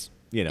Yep. it's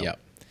Yep.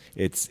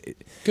 it's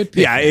Good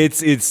pick, Yeah, man.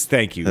 it's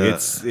thank you.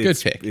 It's Good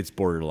pick. It's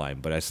borderline,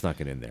 but I snuck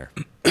it in there.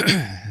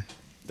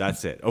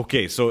 That's it.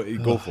 Okay, so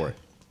go for it.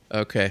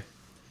 Okay.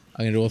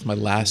 I'm going to go with my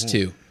last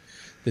two.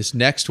 This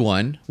next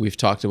one we've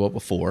talked about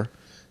before.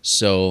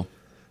 So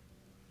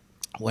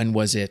when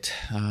was it?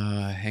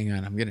 Hang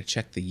on. I'm going to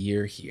check the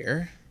year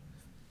here.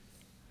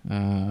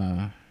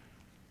 I'm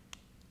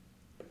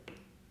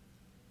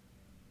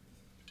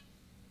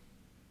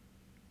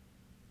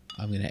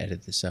going to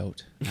edit this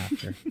out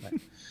after. but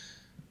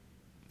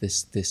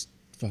this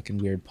fucking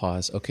weird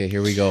pause. Okay,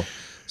 here we go.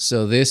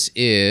 So this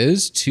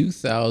is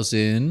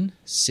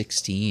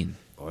 2016.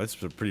 Oh, that's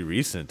pretty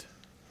recent.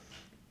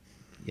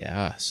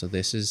 Yeah, so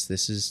this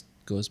is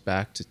goes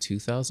back to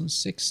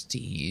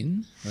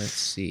 2016. Let's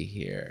see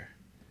here.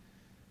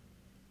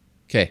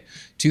 Okay,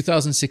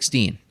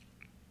 2016.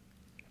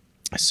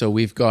 So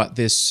we've got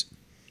this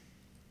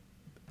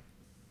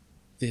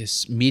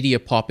media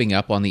popping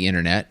up on the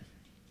internet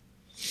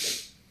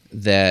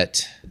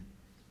that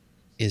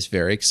is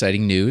very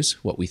exciting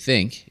news. What we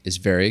think is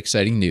very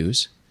exciting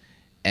news.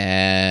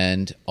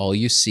 And all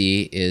you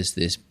see is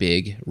this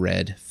big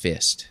red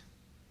fist.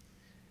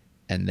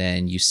 And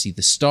then you see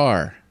the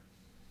star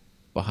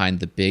behind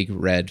the big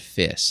red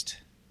fist.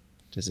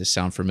 Does this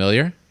sound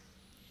familiar?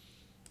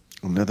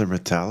 Another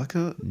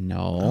Metallica?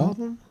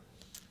 No.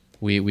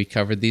 We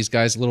covered these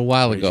guys a little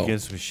while Rage ago.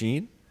 Against the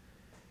Machine.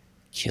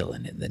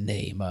 Killing in the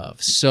name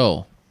of.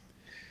 So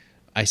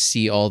I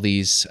see all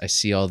these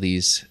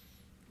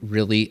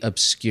really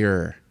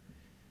obscure,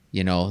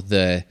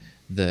 that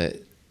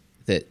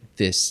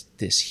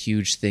this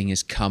huge thing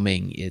is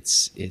coming.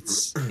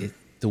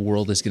 The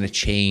world is going to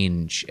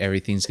change.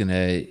 Everything's going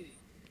to,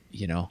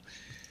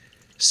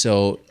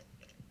 so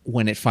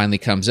when it finally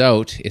comes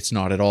out, it's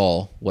not at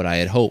all what I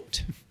had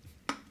hoped.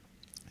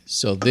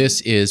 So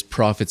this is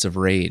Prophets of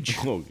Rage.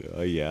 Oh,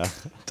 yeah.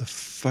 The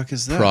fuck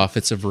is that?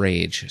 Prophets of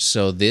Rage.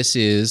 So this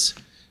is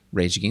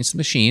Rage Against the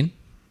Machine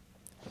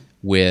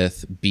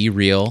with Be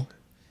Real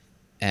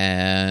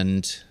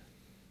and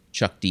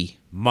Chuck D.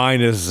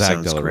 Minus Zach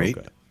Sounds De La great.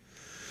 Roca.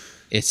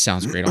 It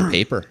sounds great on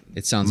paper.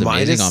 It sounds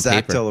Minus amazing on Zach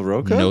paper. De La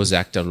Roca? No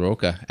Zach De La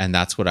Roca. And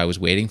that's what I was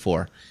waiting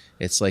for.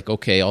 It's like,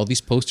 okay, all these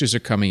posters are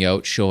coming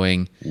out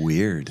showing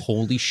Weird.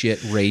 holy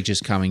shit, Rage is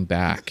coming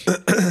back.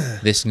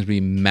 This is going to be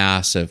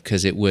massive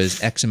because it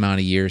was X amount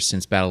of years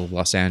since Battle of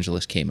Los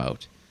Angeles came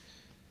out.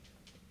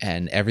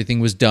 And everything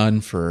was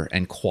done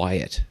and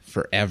quiet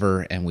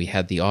forever. And we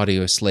had the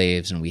Audio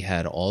Slaves and we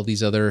had all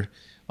these other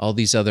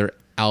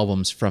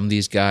albums from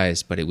these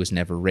guys, but it was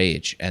never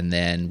Rage. And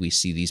then we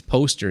see these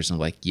posters and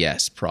like,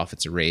 yes,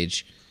 Prophets of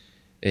Rage.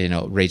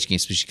 Rage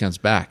Against the Machine comes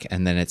back,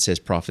 and then it says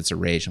Prophets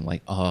of Rage. I'm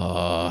like,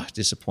 oh,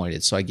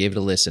 disappointed. So I gave it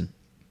a listen.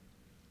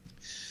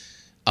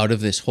 Out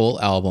of this whole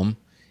album,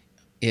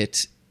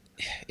 it's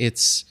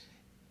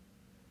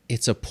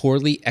a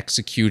poorly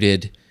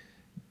executed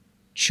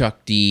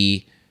Chuck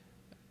D.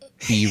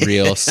 Be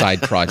Real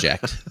side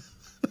project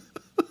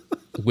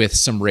with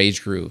some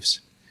Rage grooves.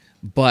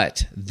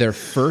 But their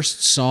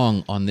first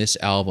song on this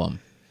album,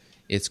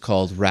 it's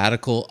called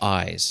Radical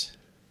Eyes,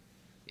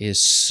 is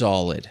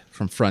solid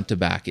from front to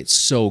back. It's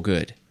so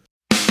good.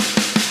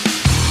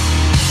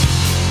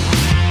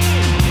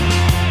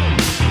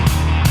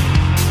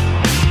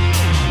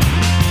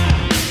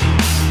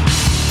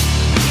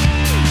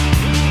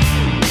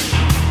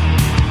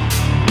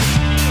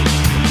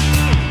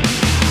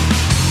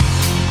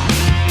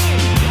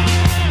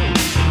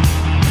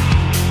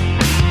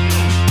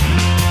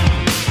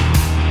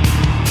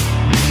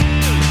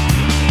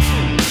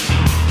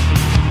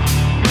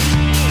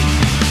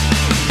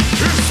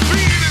 His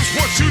speed is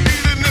what you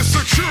need in this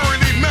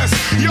security mess.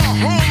 Your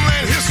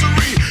homeland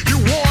history, you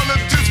wanna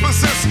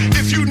dispossess.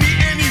 If you need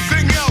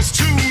anything else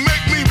to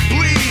make me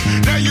bleed,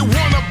 now you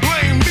wanna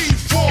blame me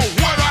for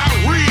what I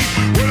read.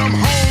 When I'm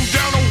home,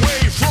 down away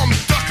from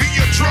ducking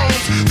your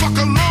drones. Fuck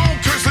alone,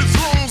 cursing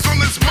thrones on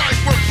this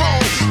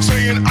microphone.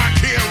 Saying I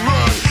can't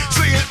run,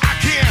 saying I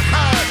can't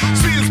hide.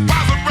 Seeing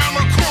spies around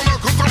the corner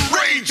cause I'm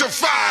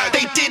ragefied.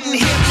 They didn't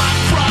hear my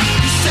cry,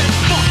 you said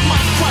fuck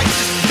my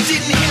crisis.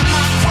 Didn't hear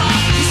my cry,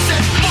 you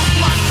said fuck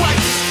my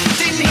crisis.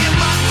 Didn't hear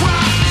my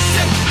cry, you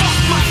said fuck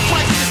my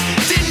crisis.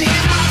 Didn't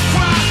hear my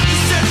cry, you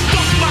said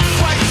fuck my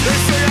crisis. They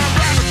say I'm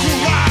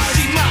radicalized.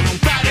 See, I'm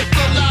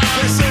radicalized.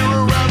 They say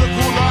we're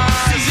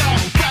radicalized. See, I'm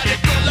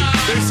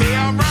radicalized. They say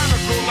I'm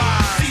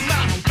radicalized. See,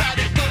 I'm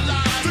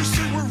radicalized. They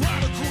say we're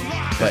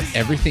radicalized. But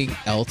everything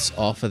else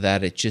off of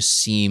that, it just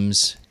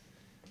seems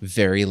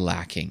very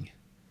lacking.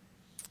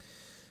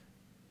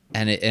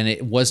 And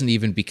it wasn't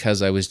even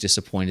because I was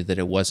disappointed that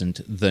it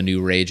wasn't the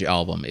new Rage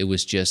album. It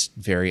was just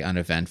very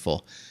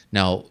uneventful.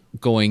 Now,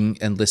 going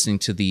and listening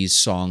to these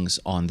songs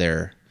on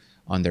their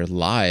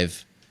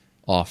live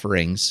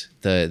offerings,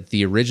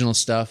 the original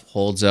stuff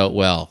holds out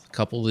well. A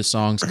couple of the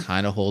songs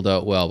kind of hold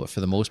out well, but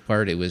for the most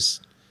part, it was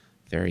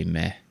very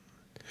meh.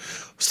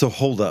 So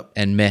hold up.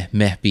 And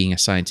meh being a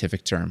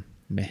scientific term.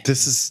 Meh.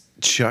 This is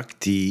Chuck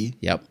D,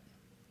 Yep.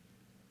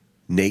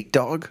 Nate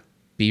Dogg.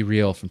 Be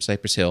Real from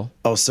Cypress Hill.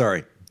 Oh,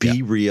 sorry. Be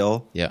Yeah.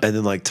 Real. Yeah. And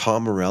then like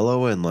Tom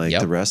Morello and like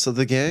Yep. the rest of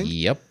the gang.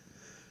 Yep.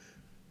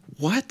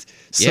 What?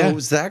 So Yeah.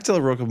 Zach De La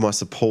Roca must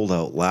have pulled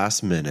out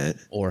last minute.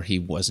 Or he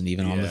wasn't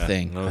even on the Yeah,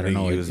 thing. I don't I don't think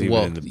know. he was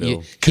even in the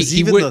bill. Because he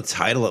even would- the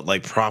title, it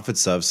like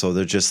prophets of, so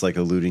they're just like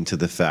alluding to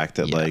the fact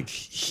that Yeah. like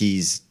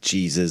he's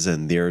Jesus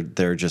and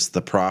they're just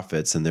the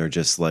prophets and they're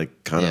just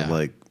like kind of Yeah.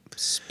 like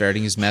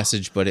spreading his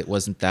message, but it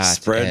wasn't that.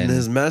 spreading And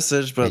his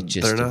message, but it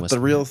just they're not the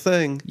wasn't real that.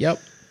 thing. Yep.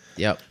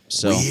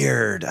 So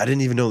Weird. I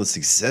didn't even know this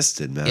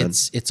existed, man.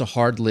 it's a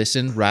hard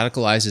listen.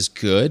 Radical Eyes is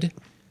good,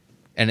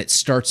 and it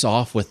starts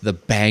off with the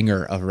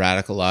banger of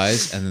Radical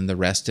Eyes, and then the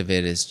rest of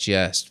it is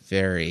just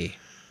very.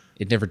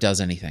 It never does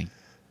anything.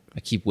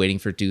 I keep waiting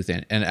for Duth,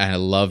 and I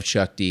love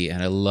Chuck D,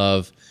 and I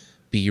love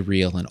Be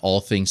Real and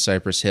all things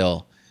Cypress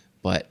Hill,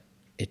 but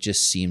it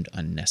just seemed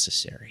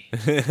unnecessary.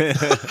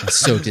 It's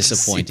so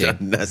disappointing.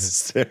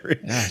 Unnecessary.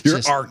 Yeah, Your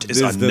just- art is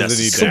This doesn't need to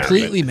unnecessary. happen.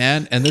 Completely,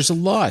 man. And there's a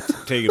lot.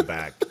 Take it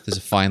back. There's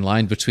a fine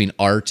line between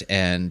art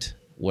and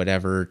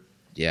whatever.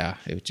 Yeah,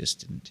 it just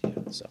didn't.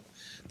 Yeah, so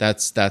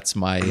that's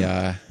my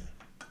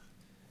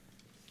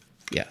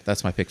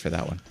that's my pick for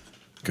that one.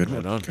 Good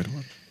one. on. Good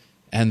one.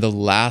 And the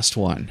last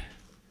one,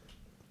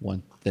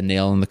 the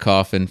nail in the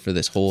coffin for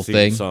this whole Theme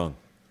thing. song.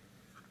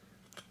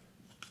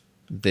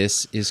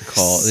 This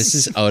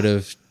is out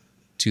of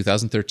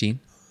 2013.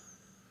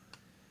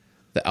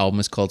 The album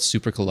is called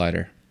Super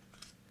Collider.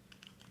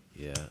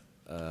 Yeah.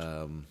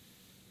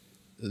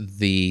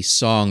 The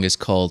song is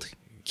called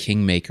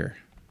Kingmaker.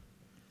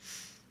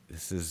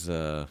 This is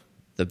The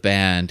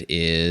band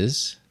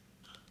is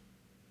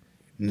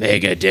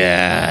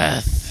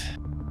Megadeth.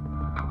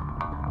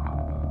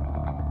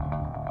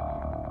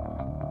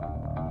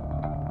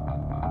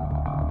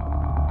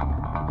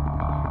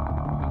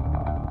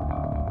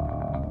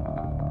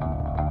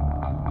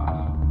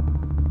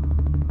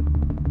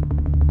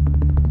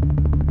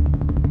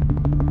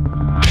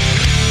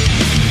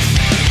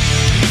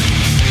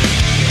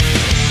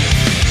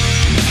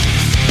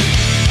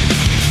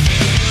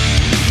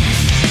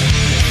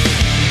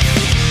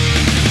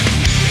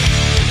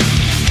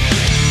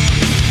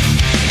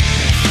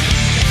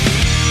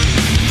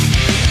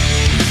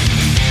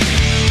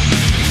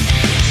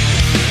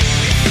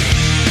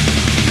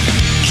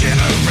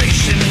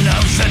 Generation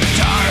of the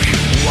dark,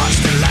 watch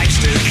their lives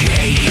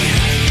decay.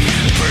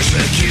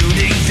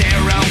 Persecuting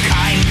their own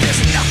kind,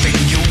 there's nothing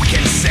you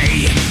can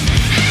say.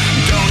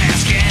 Don't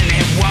ask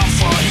anyone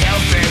for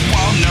help, they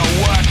won't know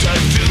what to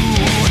do.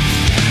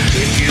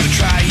 If you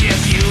try,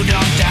 if you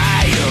don't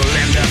die, you'll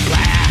end up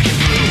black and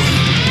blue.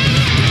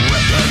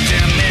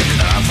 Epidemic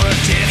of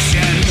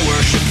addiction,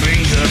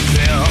 worshipping the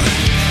pill.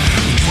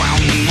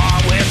 Drown them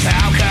all with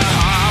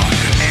alcohol,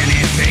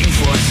 anything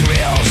for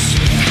thrills.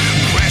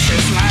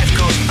 Precious life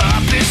goes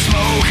up in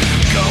smoke,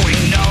 going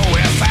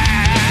nowhere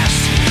fast.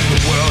 The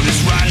world is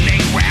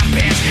running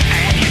rampant,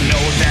 and you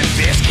know that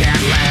this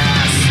can't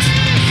last.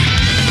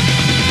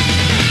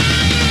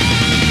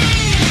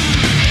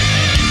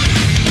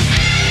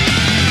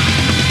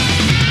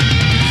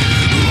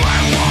 I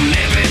want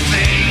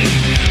everything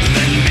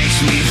that makes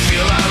me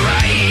feel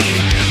alright,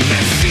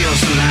 that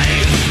feels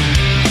alive.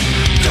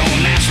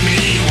 Don't ask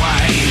me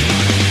why.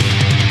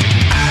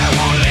 I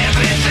want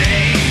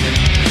everything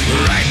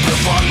right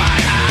before my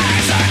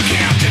eyes, I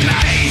can't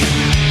deny.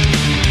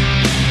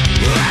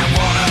 I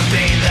wanna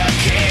be the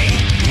king,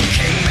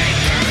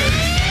 kingmaker.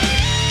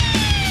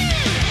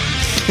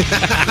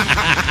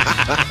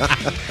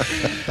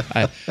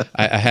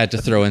 I had to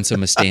throw in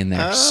some Mustaine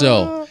there.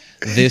 So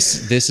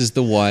this is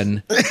the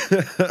one.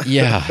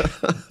 Yeah,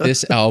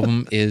 this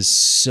album is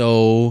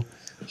so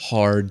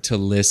hard to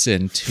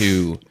listen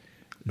to.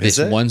 This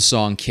Is it? one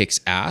song kicks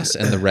ass,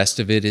 and the rest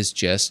of it is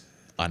just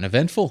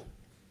uneventful.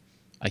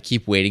 I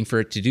keep waiting for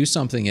it to do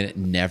something, and it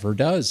never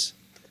does.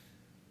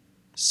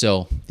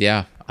 So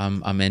yeah,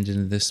 I'm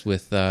ending this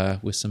with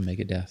some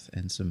Megadeth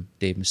and some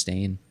Dave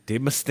Mustaine.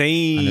 Dave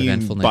Mustaine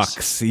Uneventfulness.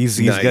 bucks. He's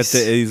got Nice.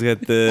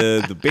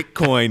 the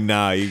Bitcoin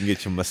now. You can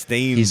get your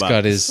Mustaine. He's bucks.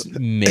 got his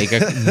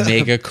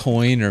mega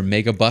coin or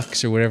mega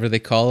bucks or whatever they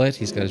call it.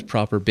 He's got his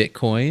proper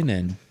Bitcoin,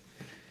 and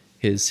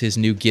his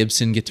new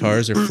Gibson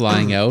guitars are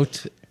flying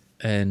out,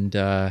 and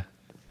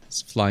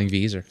his Flying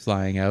V's are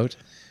flying out,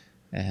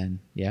 and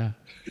yeah,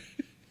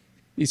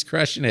 he's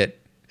crushing it.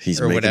 He's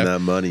Or making whatever. that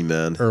money,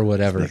 man. Or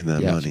whatever. He's making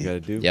that Yeah. money. You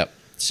gotta do. Yep.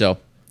 So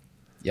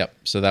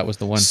that was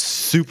the one.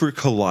 Super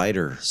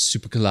Collider.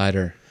 Super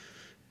Collider.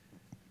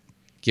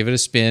 Give it a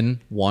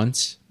spin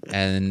once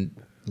and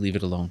leave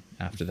it alone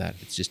after that.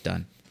 It's just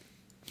done.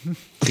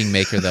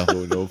 Kingmaker, though.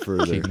 Go no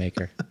further.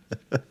 Kingmaker.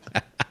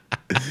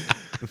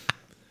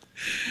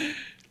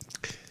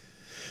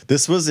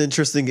 This was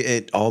interesting.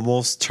 It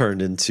almost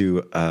turned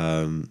into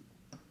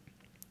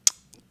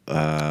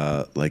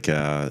like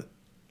a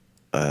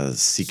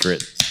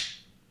secret.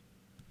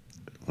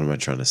 What am I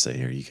trying to say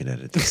here? You can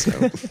edit this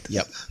out.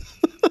 Yep.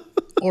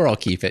 Or I'll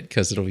keep it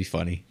because it'll be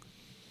funny.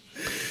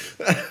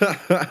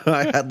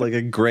 I had like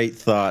a great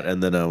thought,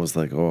 and then I was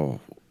like, oh,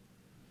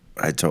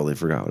 I totally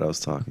forgot what I was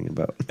talking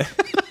about.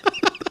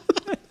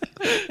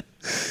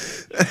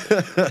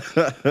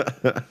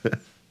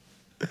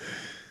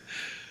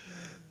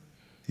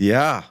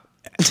 Yeah.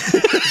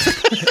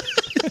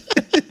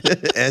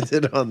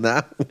 Ended on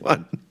that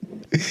one.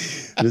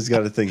 I just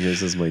got a thing here that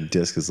says my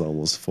disc is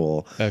almost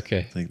full.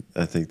 Okay.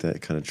 I think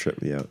that kind of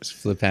tripped me out.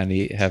 Flip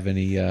Handy, have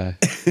any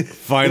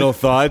Final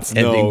thoughts?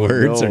 ending No,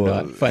 words no. or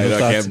not? Final I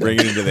thoughts? can't bring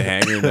it into the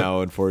hangar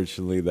now.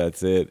 Unfortunately,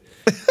 that's it.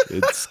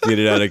 It's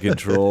getting out of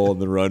control on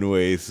the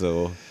runway,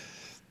 so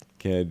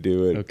can't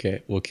do it.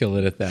 Okay, we'll kill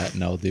it at that,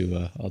 and I'll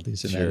do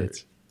some Sure.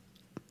 edits.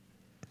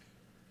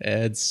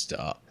 And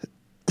stop.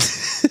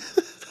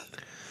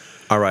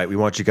 All right, we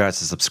want you guys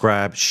to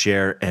subscribe,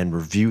 share, and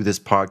review this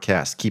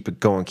podcast. Keep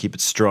it going, keep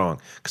it strong,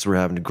 because we're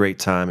having a great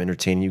time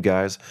entertaining you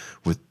guys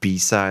with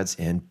B-Sides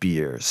and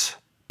Beers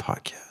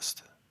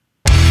podcast.